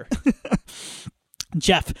doesn't care.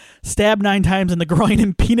 Jeff, stabbed 9 times in the groin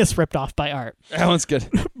and penis ripped off by Art. That one's good.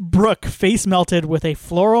 Brooke, face melted with a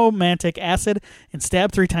fluoromantic acid and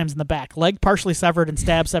stabbed 3 times in the back. Leg partially severed and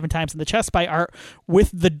stabbed 7 times in the chest by Art with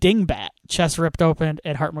the dingbat. Chest ripped open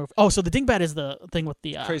and heart moved. Oh, so the dingbat is the thing with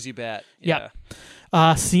the... Crazy bat. Yeah.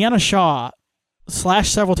 Sienna Shaw,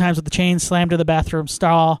 slashed several times with the chain, slammed in the bathroom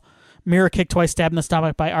stall. Mirror kicked twice, stabbed in the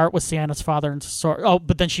stomach by Art with Sienna's father and sword. Oh,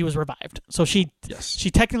 but then she was revived. So she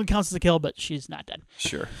technically counts as a kill, but she's not dead.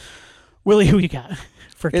 Sure. Willie, who you got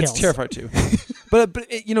for kills? It's Terrifier 2. but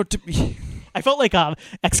to be... I felt like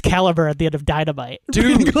Excalibur at the end of Dynamite.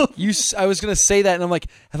 Dude, I was going to say that, and I'm like,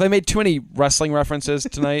 have I made too many wrestling references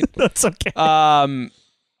tonight? That's okay.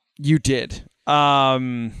 You did.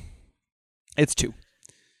 It's 2.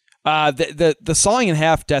 The sawing in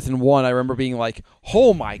half death in 1, I remember being like,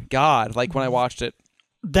 oh my God, like when I watched it.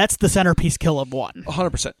 That's the centerpiece kill of 1.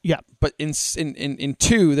 100%. Yeah. But in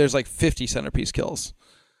 2, there's like 50 centerpiece kills.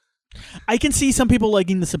 I can see some people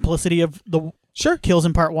liking the simplicity of the kills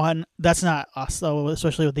in part 1. That's not us, though,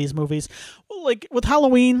 especially with these movies. Well, like with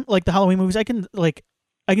Halloween, like the Halloween movies, I can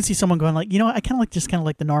see someone going like, I kind of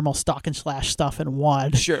like the normal stalk and slash stuff in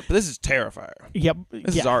 1. Sure, but this is Terrifier. Yep.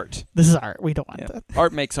 This is art. This is art. We don't want that.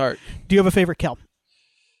 Art makes art. Do you have a favorite kill?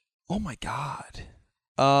 Oh my God.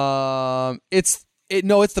 It's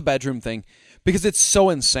the bedroom thing because it's so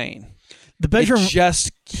insane. The bedroom it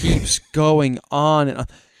just keeps going on and on.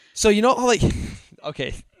 So you know how like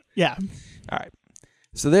okay. Yeah. All right.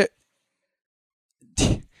 So there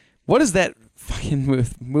what is that fucking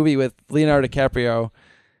movie with Leonardo DiCaprio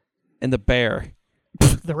and the bear?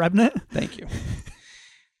 The Revenant? Thank you.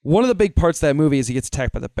 One of the big parts of that movie is he gets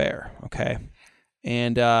attacked by the bear, okay?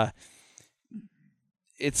 And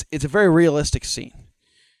it's a very realistic scene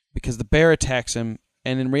because the bear attacks him,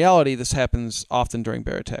 and in reality, this happens often during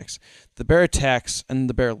bear attacks. The bear attacks, and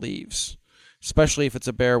the bear leaves, especially if it's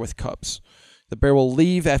a bear with cubs. The bear will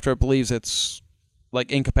leave after it believes it's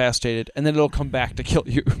like incapacitated, and then it'll come back to kill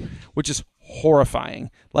you, which is horrifying,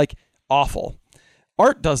 like awful.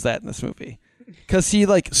 Art does that in this movie because he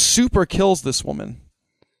like super kills this woman.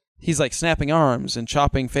 He's like snapping arms and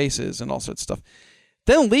chopping faces and all sorts of stuff.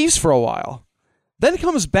 Then leaves for a while. Then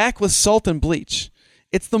comes back with salt and bleach.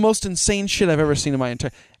 It's the most insane shit I've ever seen in my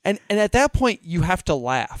entire... And at that point, you have to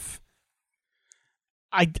laugh.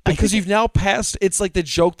 Because you've now passed... It's like the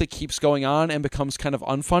joke that keeps going on and becomes kind of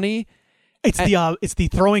unfunny. It's the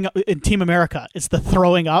throwing up in Team America. It's the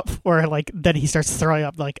throwing up where like then he starts throwing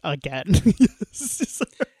up like again.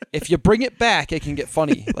 If you bring it back, it can get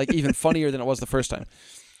funny. Like even funnier than it was the first time.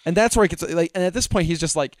 And that's where it gets like, and at this point, he's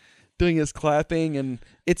just like doing his clapping, and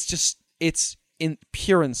it's in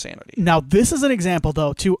pure insanity. Now, this is an example,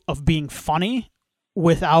 though, too, of being funny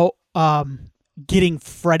without getting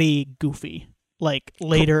Freddy goofy. Like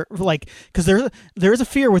later, like because there's a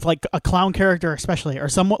fear with like a clown character, especially, or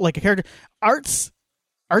somewhat like a character. Art's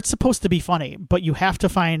supposed to be funny, but you have to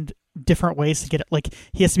find different ways to get it. Like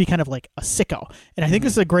he has to be kind of like a sicko, and I think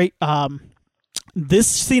this is a great. This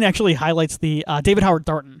scene actually highlights the David Howard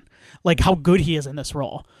Thornton, like how good he is in this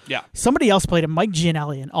role. Yeah. Somebody else played him, Mike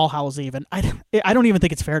Gianelli in All Hallows Eve, and I don't even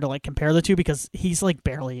think it's fair to like compare the two because he's like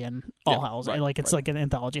barely in All Hallows, right, like it's like an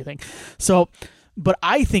anthology thing. So, but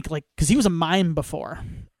I think like because he was a mime before.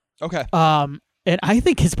 Okay. And I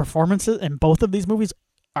think his performances in both of these movies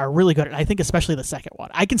are really good, and I think especially the second one.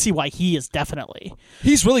 I can see why he is definitely.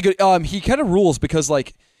 He's really good. He kind of rules because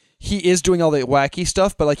like. He is doing all the wacky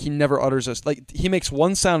stuff, but like he never utters us. Like he makes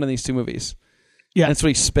one sound in these two movies. Yeah. And that's what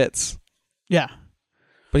he spits. Yeah.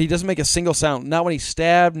 But he doesn't make a single sound. Not when he's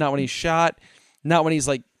stabbed, not when he's shot, not when he's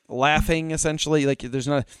like laughing essentially. Like there's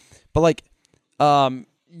not but like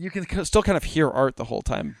you can still kind of hear Art the whole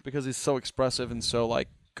time because he's so expressive and so like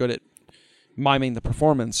good at miming the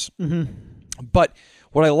performance. Mm-hmm. But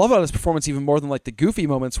what I love about his performance even more than like the goofy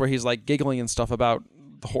moments where he's like giggling and stuff about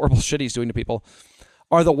the horrible shit he's doing to people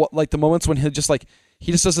are the moments when he just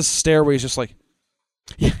does a stare where he's just like,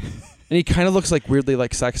 yeah. And he kind of looks like weirdly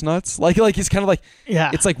like sex nuts. Like he's kind of like,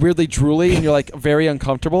 yeah. It's like weirdly drooly and you're like very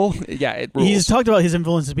uncomfortable. Yeah, it rules. He's talked about his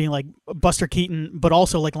influences being like Buster Keaton, but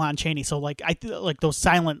also like Lon Chaney. So like like those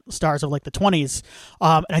silent stars of like the 20s.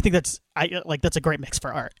 And I think that's a great mix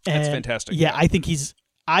for Art. And that's fantastic. Yeah, I think he's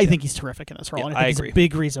terrific in this role. Yeah, and I think he's a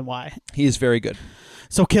big reason why. He is very good.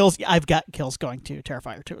 So kills, I've got kills going to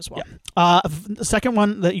Terrifier 2 as well. Yeah. The second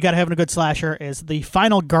one that you got to have in a good slasher is the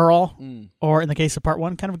final girl, or in the case of part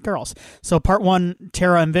 1, kind of girls. So part 1,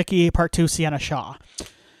 Tara and Vicky. Part 2, Sienna Shaw.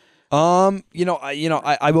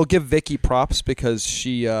 I will give Vicky props because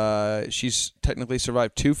she's technically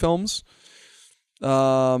survived 2 films,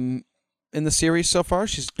 in the series so far.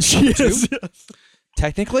 She is, yes.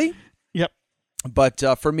 Technically. Yep.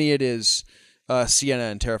 But for me, it is Sienna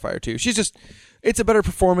and Terrifier 2. It's a better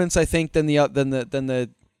performance, I think, than the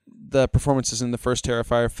performances in the first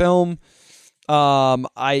Terrifier film.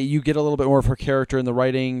 You get a little bit more of her character in the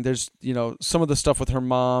writing. There's some of the stuff with her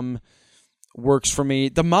mom works for me.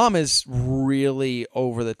 The mom is really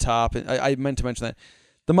over the top. I meant to mention that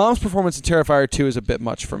the mom's performance in Terrifier 2 is a bit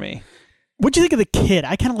much for me. What'd you think of the kid?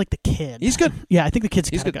 I kind of like the kid. He's good. Yeah, I think the kid's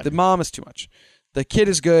kind of good. The mom is too much. The kid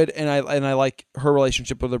is good, and I like her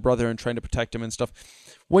relationship with her brother and trying to protect him and stuff.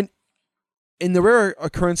 In the rare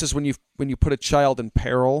occurrences when you put a child in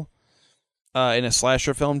peril in a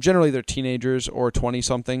slasher film, generally they're teenagers or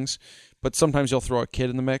 20-somethings, but sometimes you'll throw a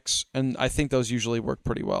kid in the mix, and I think those usually work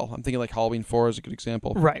pretty well. I'm thinking like Halloween 4 is a good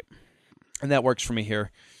example. Right. And that works for me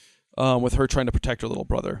here, with her trying to protect her little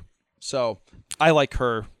brother. So I like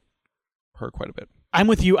her quite a bit. I'm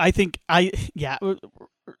with you. I think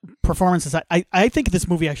performances. I think this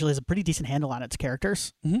movie actually has a pretty decent handle on its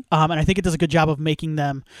characters, and I think it does a good job of making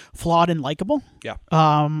them flawed and likable. Yeah.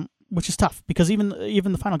 Which is tough because even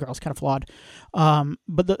the final girl is kind of flawed.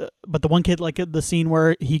 But the one kid, like the scene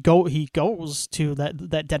where he goes to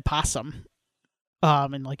that dead possum,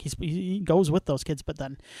 and like he goes with those kids, but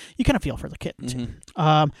then you kind of feel for the kid too.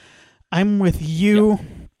 I'm with you.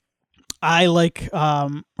 Yeah. I like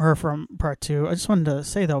her from part 2. I just wanted to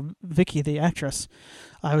say though, Vicky, the actress,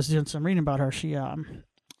 I was doing some reading about her. She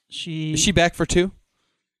Is she back for 2?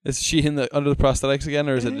 Is she under the prosthetics again,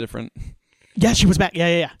 or is it different? Yeah, she was back.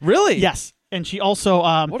 Yeah. Really? Yes. And she also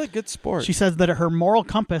what a good sport. She says that her moral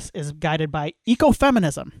compass is guided by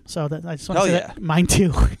ecofeminism. So I just want to say that mine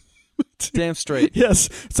too. Damn straight. Yes,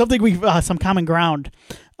 something we've some common ground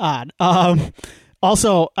on.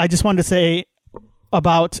 Also, I just wanted to say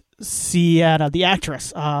about Sienna, the actress.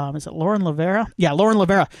 Is it Lauren Lavera? Yeah, Lauren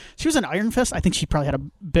Lavera. She was in Iron Fist. I think she probably had a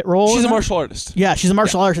bit role. She's a martial artist. Yeah, she's a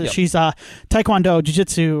martial artist. Yep. She's Taekwondo,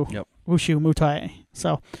 Jiu-Jitsu, Wushu, Muay Thai.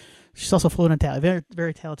 So she's also fluent in Thai. Very,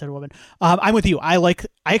 very talented woman. I'm with you. I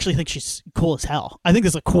actually think she's cool as hell. I think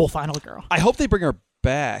this is a cool final girl. I hope they bring her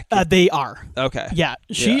back. They are. Okay. Yeah.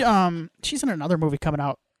 She's in another movie coming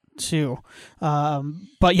out too.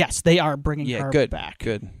 But yes, they are bringing her back.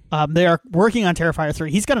 Good. They are working on Terrifier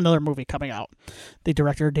 3. He's got another movie coming out. The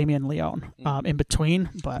director Damien Leone. In between,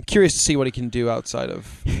 but I'm curious to see what he can do outside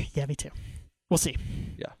of. Yeah, me too. We'll see.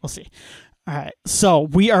 Yeah, we'll see. All right. So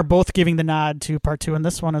we are both giving the nod to part 2 in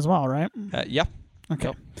this one as well, right? Yeah. Okay.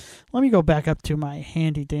 Yep. Let me go back up to my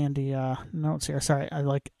handy dandy notes here. Sorry,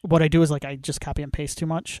 what I do is I just copy and paste too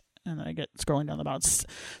much, and then I get scrolling down the bottom.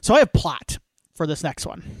 So I have plot for this next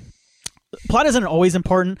one. Plot isn't always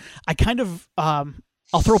important. I kind of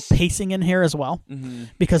I'll throw pacing in here as well,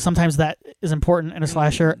 because sometimes that is important in a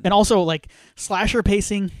slasher, and also slasher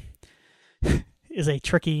pacing is a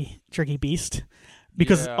tricky beast,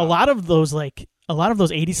 because a lot of those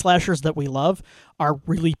 80s slashers that we love are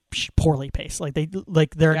really poorly paced.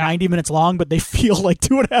 They're 90 minutes long, but they feel like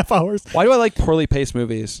 2.5 hours. Why do I like poorly paced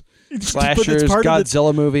movies? Slashers,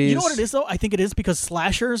 Godzilla movies. You know what it is, though? I think it is because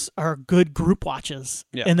slashers are good group watches,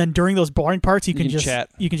 and then during those boring parts, you can just chat.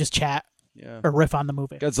 You can just chat, or riff on the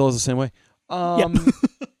movie. Godzilla's the same way.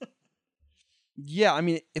 Yeah, I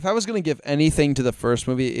mean, if I was going to give anything to the first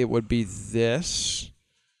movie, it would be this.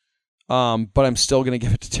 But I'm still going to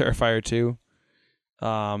give it to Terrifier 2.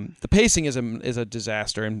 The pacing is a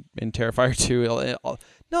disaster in Terrifier 2.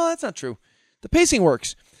 No, that's not true. The pacing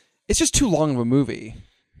works. It's just too long of a movie.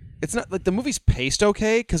 It's not the movie's paced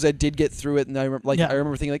okay, because I did get through it, and I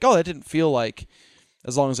remember thinking oh, that didn't feel like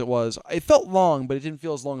as long as it was. It felt long, but it didn't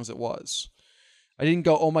feel as long as it was. I didn't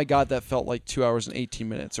go, oh my god, that felt like 2 hours and 18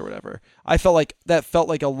 minutes or whatever. I felt like that felt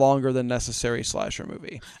like a longer than necessary slasher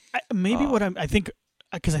movie.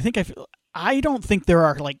 I don't think there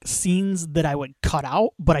are scenes that I would cut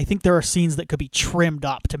out, but I think there are scenes that could be trimmed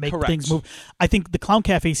up to make things move. I think the Clown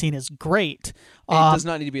Cafe scene is great. It does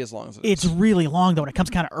not need to be as long as it is. It's really long, though, and it comes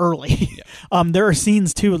kind of early. Yeah. There are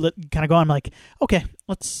scenes, too, that kind of go on okay,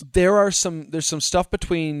 let's... There's some stuff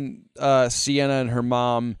between Sienna and her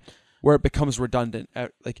mom where it becomes redundant.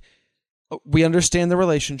 We understand the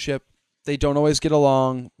relationship. They don't always get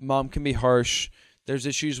along. Mom can be harsh. There's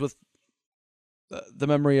issues with the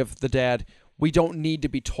memory of the dad. We don't need to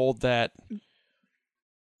be told that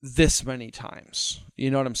this many times. You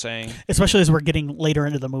know what I'm saying? Especially as we're getting later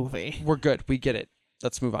into the movie. We're good. We get it.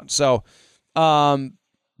 Let's move on. So, and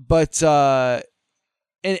I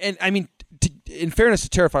mean, in fairness to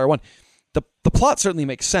Terrifier 1, the plot certainly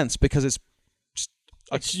makes sense because it's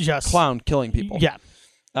just clown killing people. Yeah.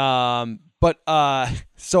 So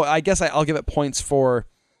I guess I'll give it points for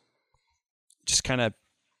just kind of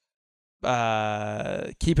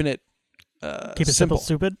keeping it simple,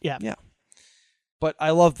 stupid. Yeah. But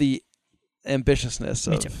I love the ambitiousness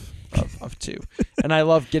of 2. And I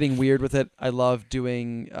love getting weird with it. I love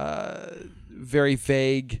doing very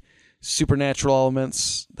vague supernatural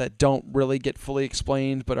elements that don't really get fully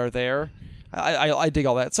explained but are there. I dig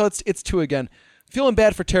all that. So it's 2 again. Feeling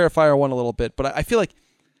bad for Terrifier 1 a little bit, but I feel like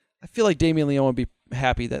Damien Leone would be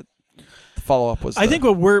happy that the follow-up was. I think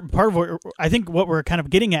what we're kind of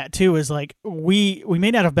getting at too is we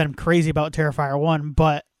may not have been crazy about Terrifier 1,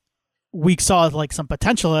 but we saw some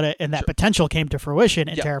potential in it, and that potential came to fruition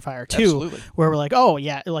in Terrifier 2, absolutely. Where we're oh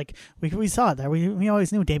yeah, we saw it there. We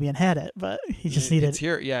always knew Damien had it, but he just needed. It's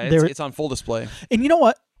here, yeah. It's on full display. And you know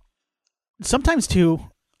what? Sometimes too,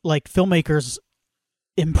 filmmakers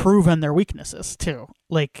improve on their weaknesses too.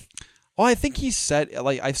 Well, I think he said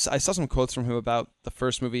I saw some quotes from him about the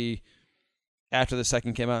first movie after the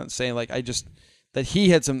second came out, and saying that he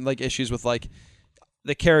had some issues with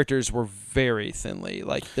the characters were very thinly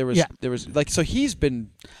there was so he's been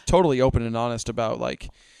totally open and honest about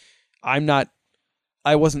I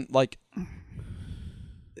wasn't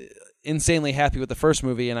insanely happy with the first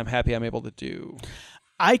movie, and I'm happy I'm able to do.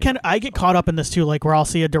 I get caught up in this too, where I'll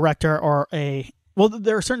see a director or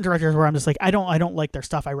there are certain directors where I'm just I don't like their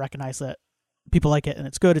stuff. I recognize that people like it and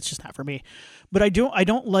it's good. It's just not for me. But I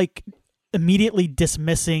don't like immediately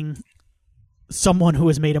dismissing someone who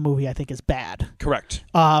has made a movie I think is bad. Correct.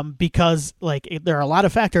 Because like there are a lot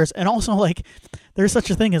of factors, and also like there's such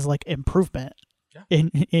a thing as like improvement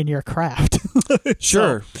in your craft.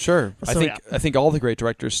 Sure. I think all the great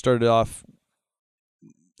directors started off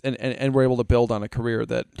and were able to build on a career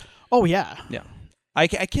that. Oh yeah. Yeah. I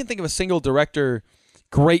can't think of a single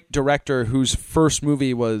great director whose first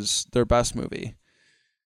movie was their best movie.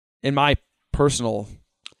 In my personal.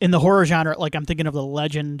 In the horror genre, like I'm thinking of the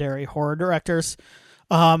legendary horror directors.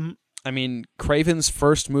 I mean, Craven's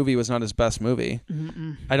first movie was not his best movie.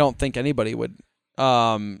 Mm-mm. I don't think anybody would.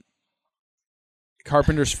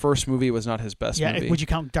 Carpenter's first movie was not his best movie. Would you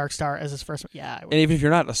count Dark Star as his first? Yeah. And even if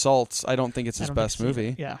you're not Assault, I don't think it's his best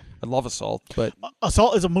movie. Yeah. I love Assault, but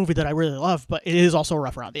Assault is a movie that I really love, but it is also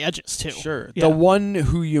rough around the edges too. Sure. Yeah. The one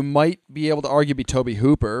who you might be able to argue be Tobe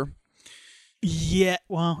Hooper. Yeah.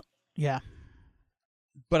 Well. Yeah.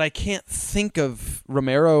 But I can't think of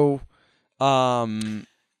Romero.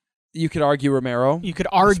 You could argue Romero. You could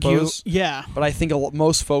argue, suppose, yeah. But I think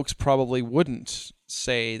most folks probably wouldn't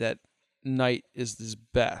say that Night is his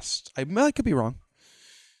best. I could be wrong.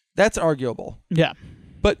 That's arguable. Yeah.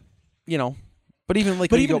 But, but even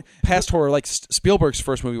like when you go past horror, like Spielberg's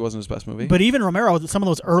first movie wasn't his best movie. But even Romero, some of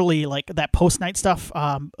those early, like that post-Night stuff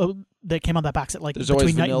that came on that box at like There's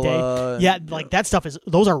between Night and Day. Yeah, like that stuff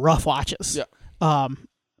those are rough watches. Yeah.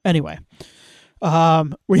 Anyway,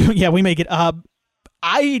 we make it. I'm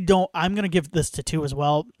going to give this to 2 as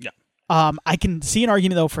well. Yeah. I can see an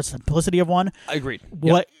argument though for simplicity of 1. I agreed.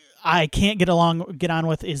 What I can't get on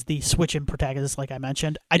with is the switch in protagonist, like I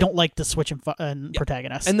mentioned. I don't like the switch in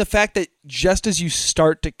protagonist. And the fact that just as you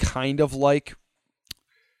start to kind of like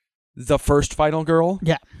the first final girl,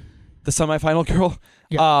 the semi-final girl,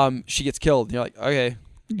 she gets killed. And you're like, okay.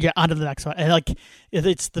 Yeah, on to the next one. And like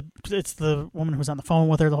it's the woman who's on the phone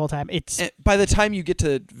with her the whole time. And by the time you get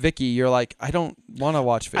to Vicky, you're like, I don't want to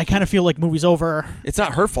watch Vicky. I kind of feel like movie's over. It's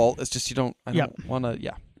not her fault. It's just I don't want to.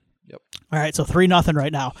 Yeah. Yep. All right, so 3-0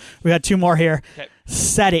 right now. We got 2 more here. Okay.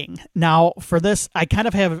 Setting. Now, for this, I kind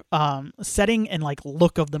of have setting and like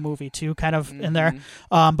look of the movie too, kind of in there.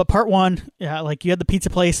 But part 1, like you had the pizza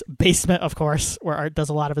place, basement, of course, where Art does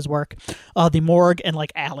a lot of his work. The morgue and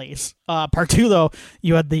like alleys. Part 2, though,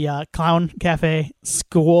 you had the clown cafe,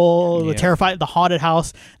 school, the the haunted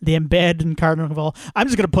house, the abandoned carnival. I'm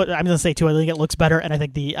gonna say 2. I think it looks better, and I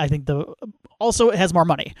think the also it has more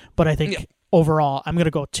money, but I think. Yeah. Overall, I'm going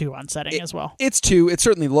to go 2 on setting as well. It's 2. It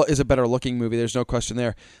certainly is a better looking movie. There's no question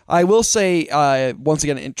there. I will say, once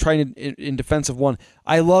again, in defense of 1,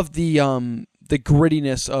 I love the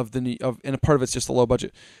grittiness and a part of it's just a low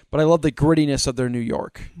budget, but I love the grittiness of their New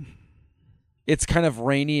York. It's kind of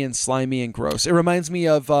rainy and slimy and gross. It reminds me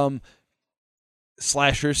of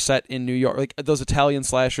slashers set in New York, like those Italian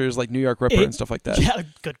slashers, like New York Ripper and stuff like that. Yeah,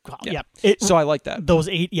 good call. Yeah. So I like that. Those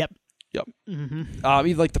 8. Yep. Yep. Mm-hmm.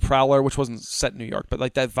 Even like the Prowler, which wasn't set in New York, but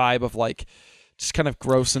like that vibe of like just kind of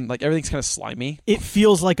gross and like everything's kind of slimy. It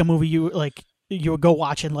feels like a movie you would go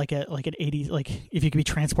watch in like an 80s, like if you could be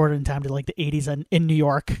transported in time to like the 80s in New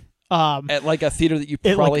York. At like a theater that you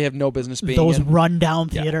probably have no business being those in. rundown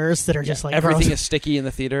theaters that are just like everything gross. Is sticky in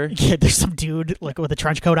the theater. Yeah, there's some dude like with a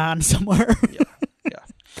trench coat on somewhere.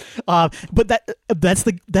 Yeah. But that's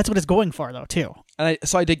what it's going for though too. And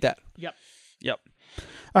so I dig that. Yep.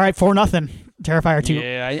 All right, 4-0. Terrifier 2.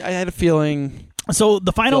 Yeah, I had a feeling. So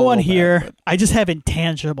the final one here, I just have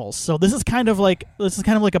intangibles. So this is kind of like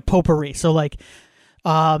a potpourri. So like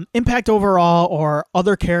impact overall, or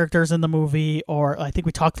other characters in the movie, or I think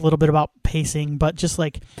we talked a little bit about pacing, but just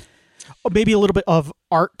like maybe a little bit of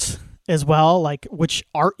art as well, like which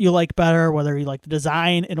art you like better, whether you like the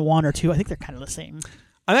design in 1 or 2. I think they're kind of the same.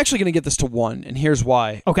 I'm actually going to get this to 1, and here's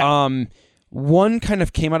why. Okay. 1 kind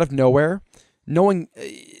of came out of nowhere. No one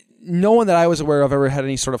that I was aware of ever had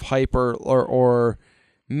any sort of hype or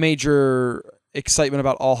major excitement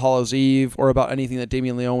about All Hallows Eve or about anything that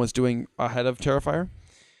Damien Leone was doing ahead of Terrifier.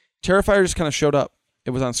 Terrifier just kind of showed up.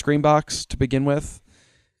 It was on Screambox to begin with.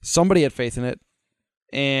 Somebody had faith in it,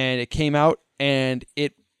 and it came out, and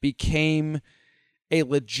it became a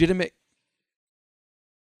legitimate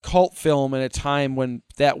cult film in a time when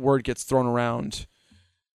that word gets thrown around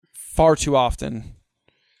far too often.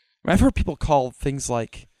 I've heard people call things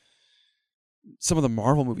like some of the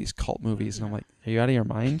Marvel movies cult movies, and I'm like, are you out of your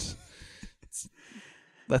mind?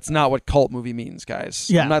 That's not what cult movie means, guys.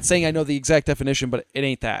 Yeah. I'm not saying I know the exact definition, but it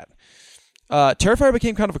ain't that. Terrifier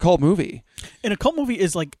became kind of a cult movie. And a cult movie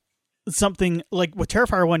is like something like with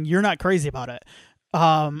Terrifier 1, you're not crazy about it.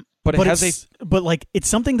 But it's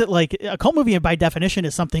something that like a cult movie by definition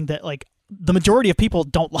is something that like the majority of people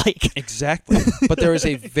don't like. Exactly. But there is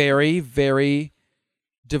a very, very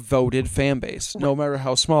devoted fan base, no matter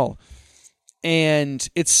how small. And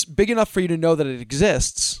it's big enough for you to know that it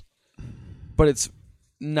exists, but it's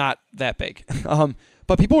not that big.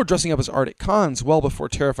 But people were dressing up as art at cons well before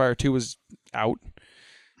Terrifier 2 was out.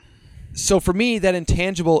 So for me, the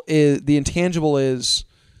intangible is,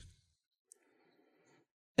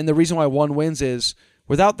 and the reason why one wins is,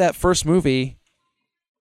 without that first movie,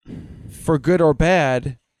 for good or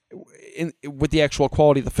bad, with the actual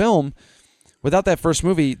quality of the film, without that first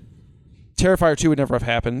movie, Terrifier 2 would never have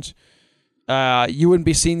happened. You wouldn't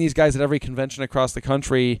be seeing these guys at every convention across the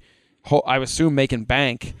country, I would assume, making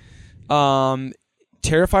bank.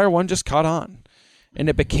 Terrifier 1 just caught on. And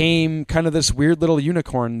it became kind of this weird little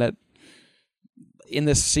unicorn that, in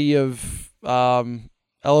this sea of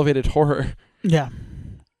elevated horror. Yeah.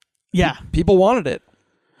 Yeah. People wanted it.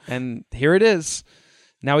 And here it is.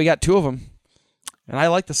 Now we got 2 of them. And I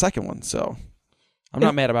like the second one, so I'm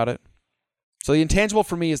not mad about it. So the intangible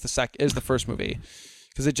for me is the first movie.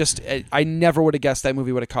 Because I never would have guessed that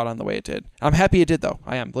movie would have caught on the way it did. I'm happy it did, though.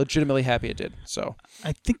 I am legitimately happy it did. So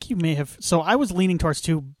I think you may have. So I was leaning towards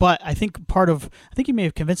 2, but I think you may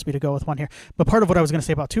have convinced me to go with 1 here. But part of what I was going to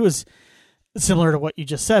say about 2 is similar to what you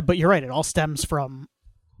just said. But you're right; it all stems from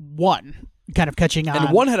 1 kind of catching on.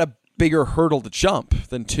 And 1 had a bigger hurdle to jump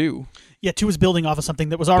than 2. Yeah, 2 was building off of something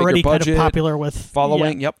that was already kind of popular with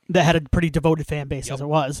following. Yeah, that had a pretty devoted fan base as it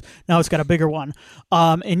was. Now it's got a bigger one.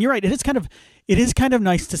 And you're right; it is kind of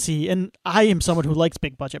nice to see. And I am someone who likes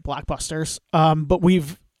big budget blockbusters. But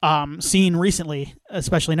we've seen recently,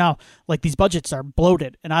 especially now, like these budgets are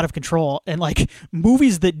bloated and out of control, and like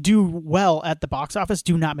movies that do well at the box office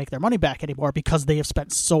do not make their money back anymore because they have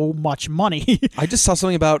spent so much money. I just saw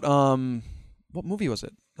something about what movie was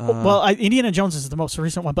it? Indiana Jones is the most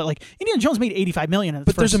recent one, but like Indiana Jones made $85 million.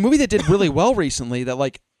 But there's a movie that did really well recently that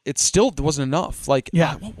like it still wasn't enough. Like,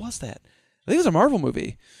 what was that? I think it was a Marvel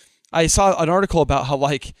movie. I saw an article about how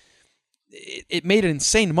like it made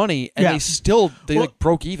insane money and they like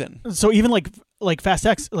broke even. So even like Fast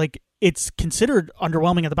X, like it's considered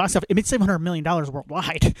underwhelming at the box office. It made $700 million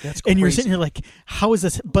worldwide. That's crazy. And you're sitting here like, how is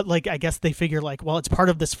this? But like, I guess they figure like, well, it's part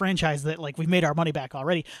of this franchise that like we've made our money back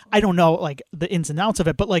already. I don't know like the ins and outs of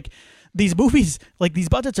it, but like these movies, like these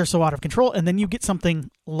budgets are so out of control. And then you get something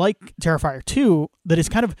like Terrifier 2 that is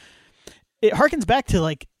kind of, it harkens back to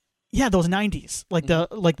like, those 90s, like the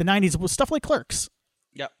 90s was stuff like Clerks.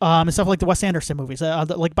 Yeah. And stuff like the Wes Anderson movies,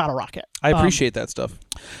 like Bottle Rocket. I appreciate that stuff.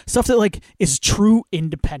 Stuff that like is true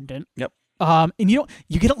independent. Yep. And you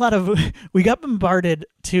get a lot of, we got bombarded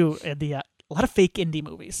too in a lot of fake indie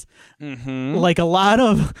movies. Mm-hmm. Like a lot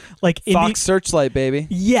of like Fox Searchlight, baby.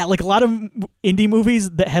 Yeah, like a lot of indie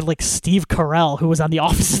movies that had like Steve Carell, who was on The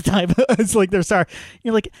Office at the time. It's like their star.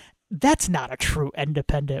 You're like, that's not a true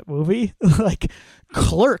independent movie. Like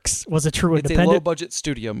Clerks was a true independent. It's a low-budget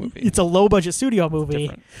studio movie. It's a low-budget studio movie.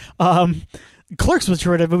 Clerks was a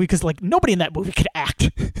true independent movie because like nobody in that movie could act.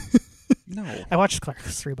 No. I watched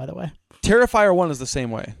Clerks 3, by the way. Terrifier 1 is the same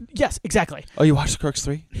way. Yes, exactly. Oh, you watched Clerks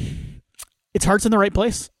 3? Its heart's in the right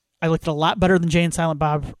place. I liked it a lot better than Jay and Silent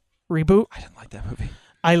Bob reboot. I didn't like that movie.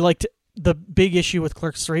 I liked the big issue with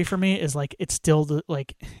Clerks 3 for me is like it's still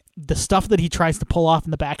the stuff that he tries to pull off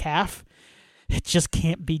in the back half. It just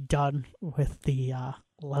can't be done with the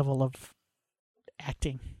level of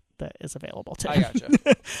acting that is available to him. I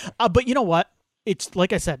gotcha. But you know what? It's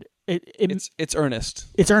like I said. It's earnest.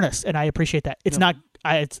 It's earnest, and I appreciate that. It's not.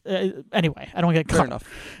 Anyway. I don't get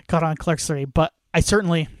caught on Clerks 3, but I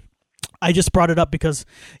just brought it up because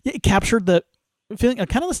it captured the feeling,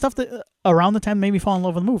 kind of the stuff that around the time made me fall in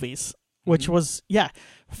love with movies, which was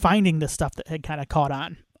finding the stuff that had kind of caught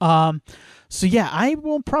on. So I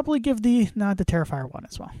will probably give the nod to Terrifier 1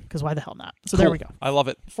 as well, because why the hell not? So there we go. I love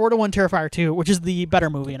it. 4-1 Terrifier 2, which is the better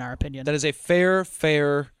movie in our opinion. That is a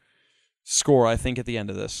fair score, I think, at the end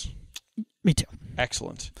of this. Me too.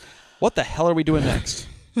 Excellent. What the hell are we doing next?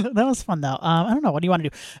 That was fun though. I don't know. What do you want to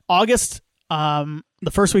do? August,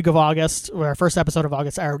 the first week of August, or our first episode of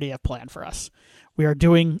August, I already have planned for us. We are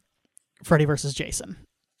doing Freddy vs. Jason.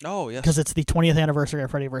 Oh, yes. Because it's the 20th anniversary of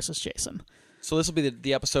Freddy vs. Jason. So this will be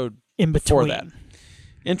the episode in before between. that.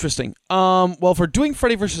 Interesting. Well, if we're doing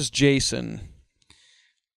Freddy vs. Jason,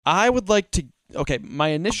 I would like to... Okay, my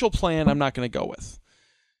initial plan I'm not going to go with.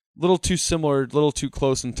 Little too similar, little too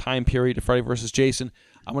close in time period to Freddy vs. Jason.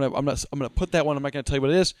 I'm gonna put that one. I'm not gonna tell you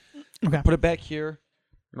what it is. Okay. Put it back here.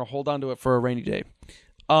 I'm gonna hold on to it for a rainy day.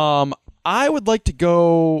 I would like to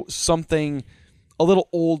go something a little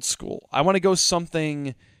old school. I want to go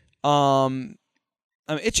something. I'm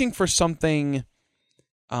itching for something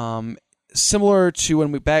similar to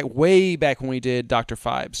way back when we did Dr.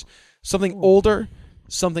 Phibes. Something older,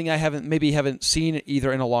 something I haven't seen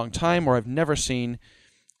either in a long time or I've never seen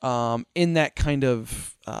in that kind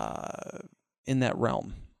of in that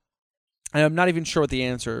realm. And I'm not even sure what the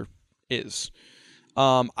answer is.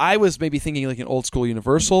 I was maybe thinking like an old school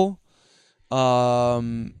Universal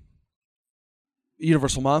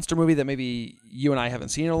monster movie that maybe you and I haven't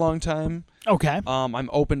seen in a long time. Okay. I'm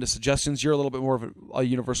open to suggestions. You're a little bit more of a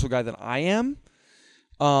Universal guy than I am.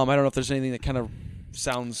 I don't know if there's anything that kind of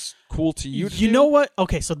sounds cool to you. You know what?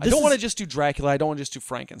 Okay, so I don't want to just do Dracula. I don't want to just do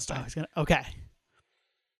Frankenstein. Okay.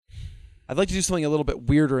 I'd like to do something a little bit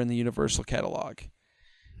weirder in the Universal catalog,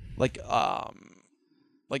 like Phantom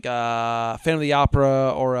of the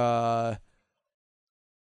Opera, or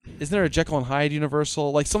isn't there a Jekyll and Hyde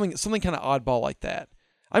Universal? Like something kind of oddball like that.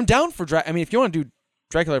 I'm down for if you want to do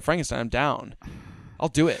Dracula or Frankenstein, I'm down. I'll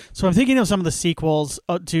do it. So I'm thinking of some of the sequels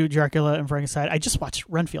to Dracula and Frankenstein. I just watched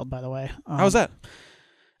Renfield, by the way. How's that?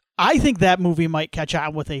 I think that movie might catch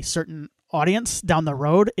on with a certain audience down the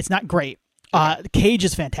road. It's not great. Okay. Cage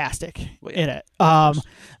is fantastic in it. The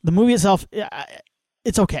movie itself,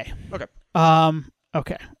 it's okay. Okay.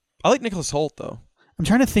 Okay. I like Nicholas Hoult, though. I'm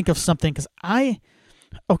trying to think of something because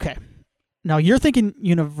okay. Now you're thinking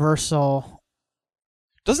Universal.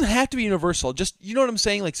 Doesn't have to be Universal. Just, you know what I'm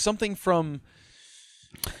saying? Like something from...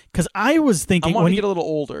 Because I was thinking... I want to get a little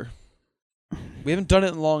older. We haven't done it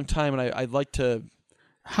in a long time, and I'd like to...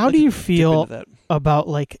 How do you feel about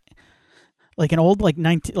like an old like a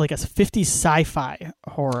 50s sci-fi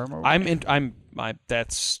horror movie? I'm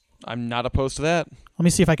not opposed to that. Let me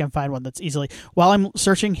see if I can find one that's easily... While I'm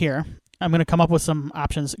searching here, I'm going to come up with some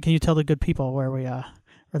options. Can you tell the good people where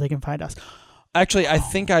they can find us? Actually, I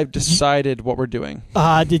think I've decided what we're doing.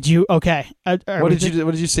 Did you? Okay. What did you see?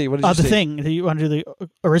 What did you see? The Thing. Do you want to do the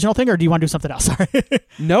original Thing, or do you want to do something else? Sorry.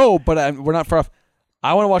 No, but we're not far off.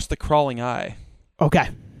 I want to watch The Crawling Eye. Okay.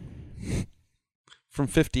 From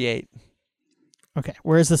 58. Okay.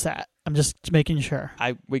 Where is this at? I'm just making sure.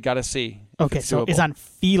 We got to see. Okay, so it's on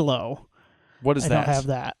Philo. What is that? I don't have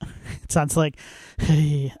that. It sounds like,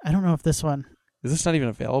 hey, I don't know if this one... Is this not even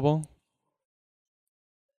available?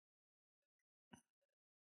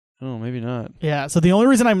 Oh, maybe not. Yeah, so the only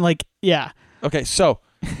reason I'm like, yeah. Okay, so,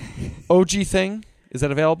 OG Thing, is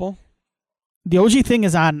that available? The OG Thing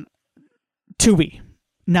is on Tubi.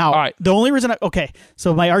 Now, all right. The only reason okay,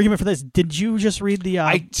 so my argument for this, did you just read the...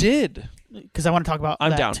 I did. Because I want to talk about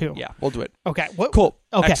I'm that down. too. Yeah, we'll do it. Okay. Cool.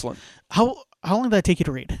 Okay. Excellent. How long did that take you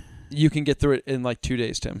to read? You can get through it in like 2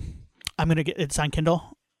 days, Tim. I'm going to get... It's on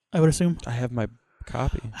Kindle, I would assume. I have my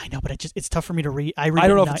copy. I know, but it's tough for me to read. I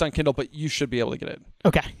don't know if it's on Kindle, but you should be able to get it.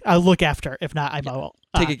 Okay. I'll look after. If not, I will.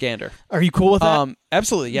 Take a gander. Are you cool with that?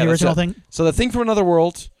 Absolutely, yeah. The original Thing? So The Thing from Another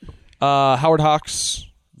World, Howard Hawks,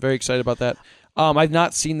 very excited about that. I've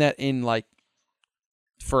not seen that in like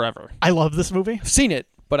forever. I love this movie. I've seen it,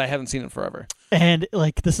 but I haven't seen it forever. And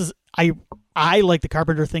like this is... I like the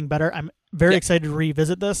Carpenter Thing better. I'm very excited to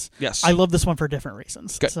revisit this. Yes. I love this one for different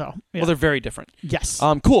reasons. Good. So, yeah. Well, they're very different. Yes.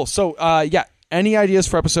 Cool. So, any ideas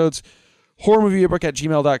for episodes?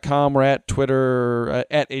 horrormovieyearbook@gmail.com. We're at Twitter,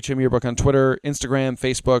 at HMYearbook on Twitter, Instagram,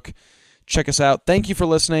 Facebook. Check us out. Thank you for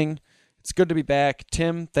listening. It's good to be back.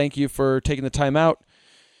 Tim, thank you for taking the time out.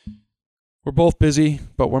 We're both busy,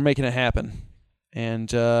 but we're making it happen. And,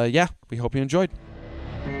 we hope you enjoyed.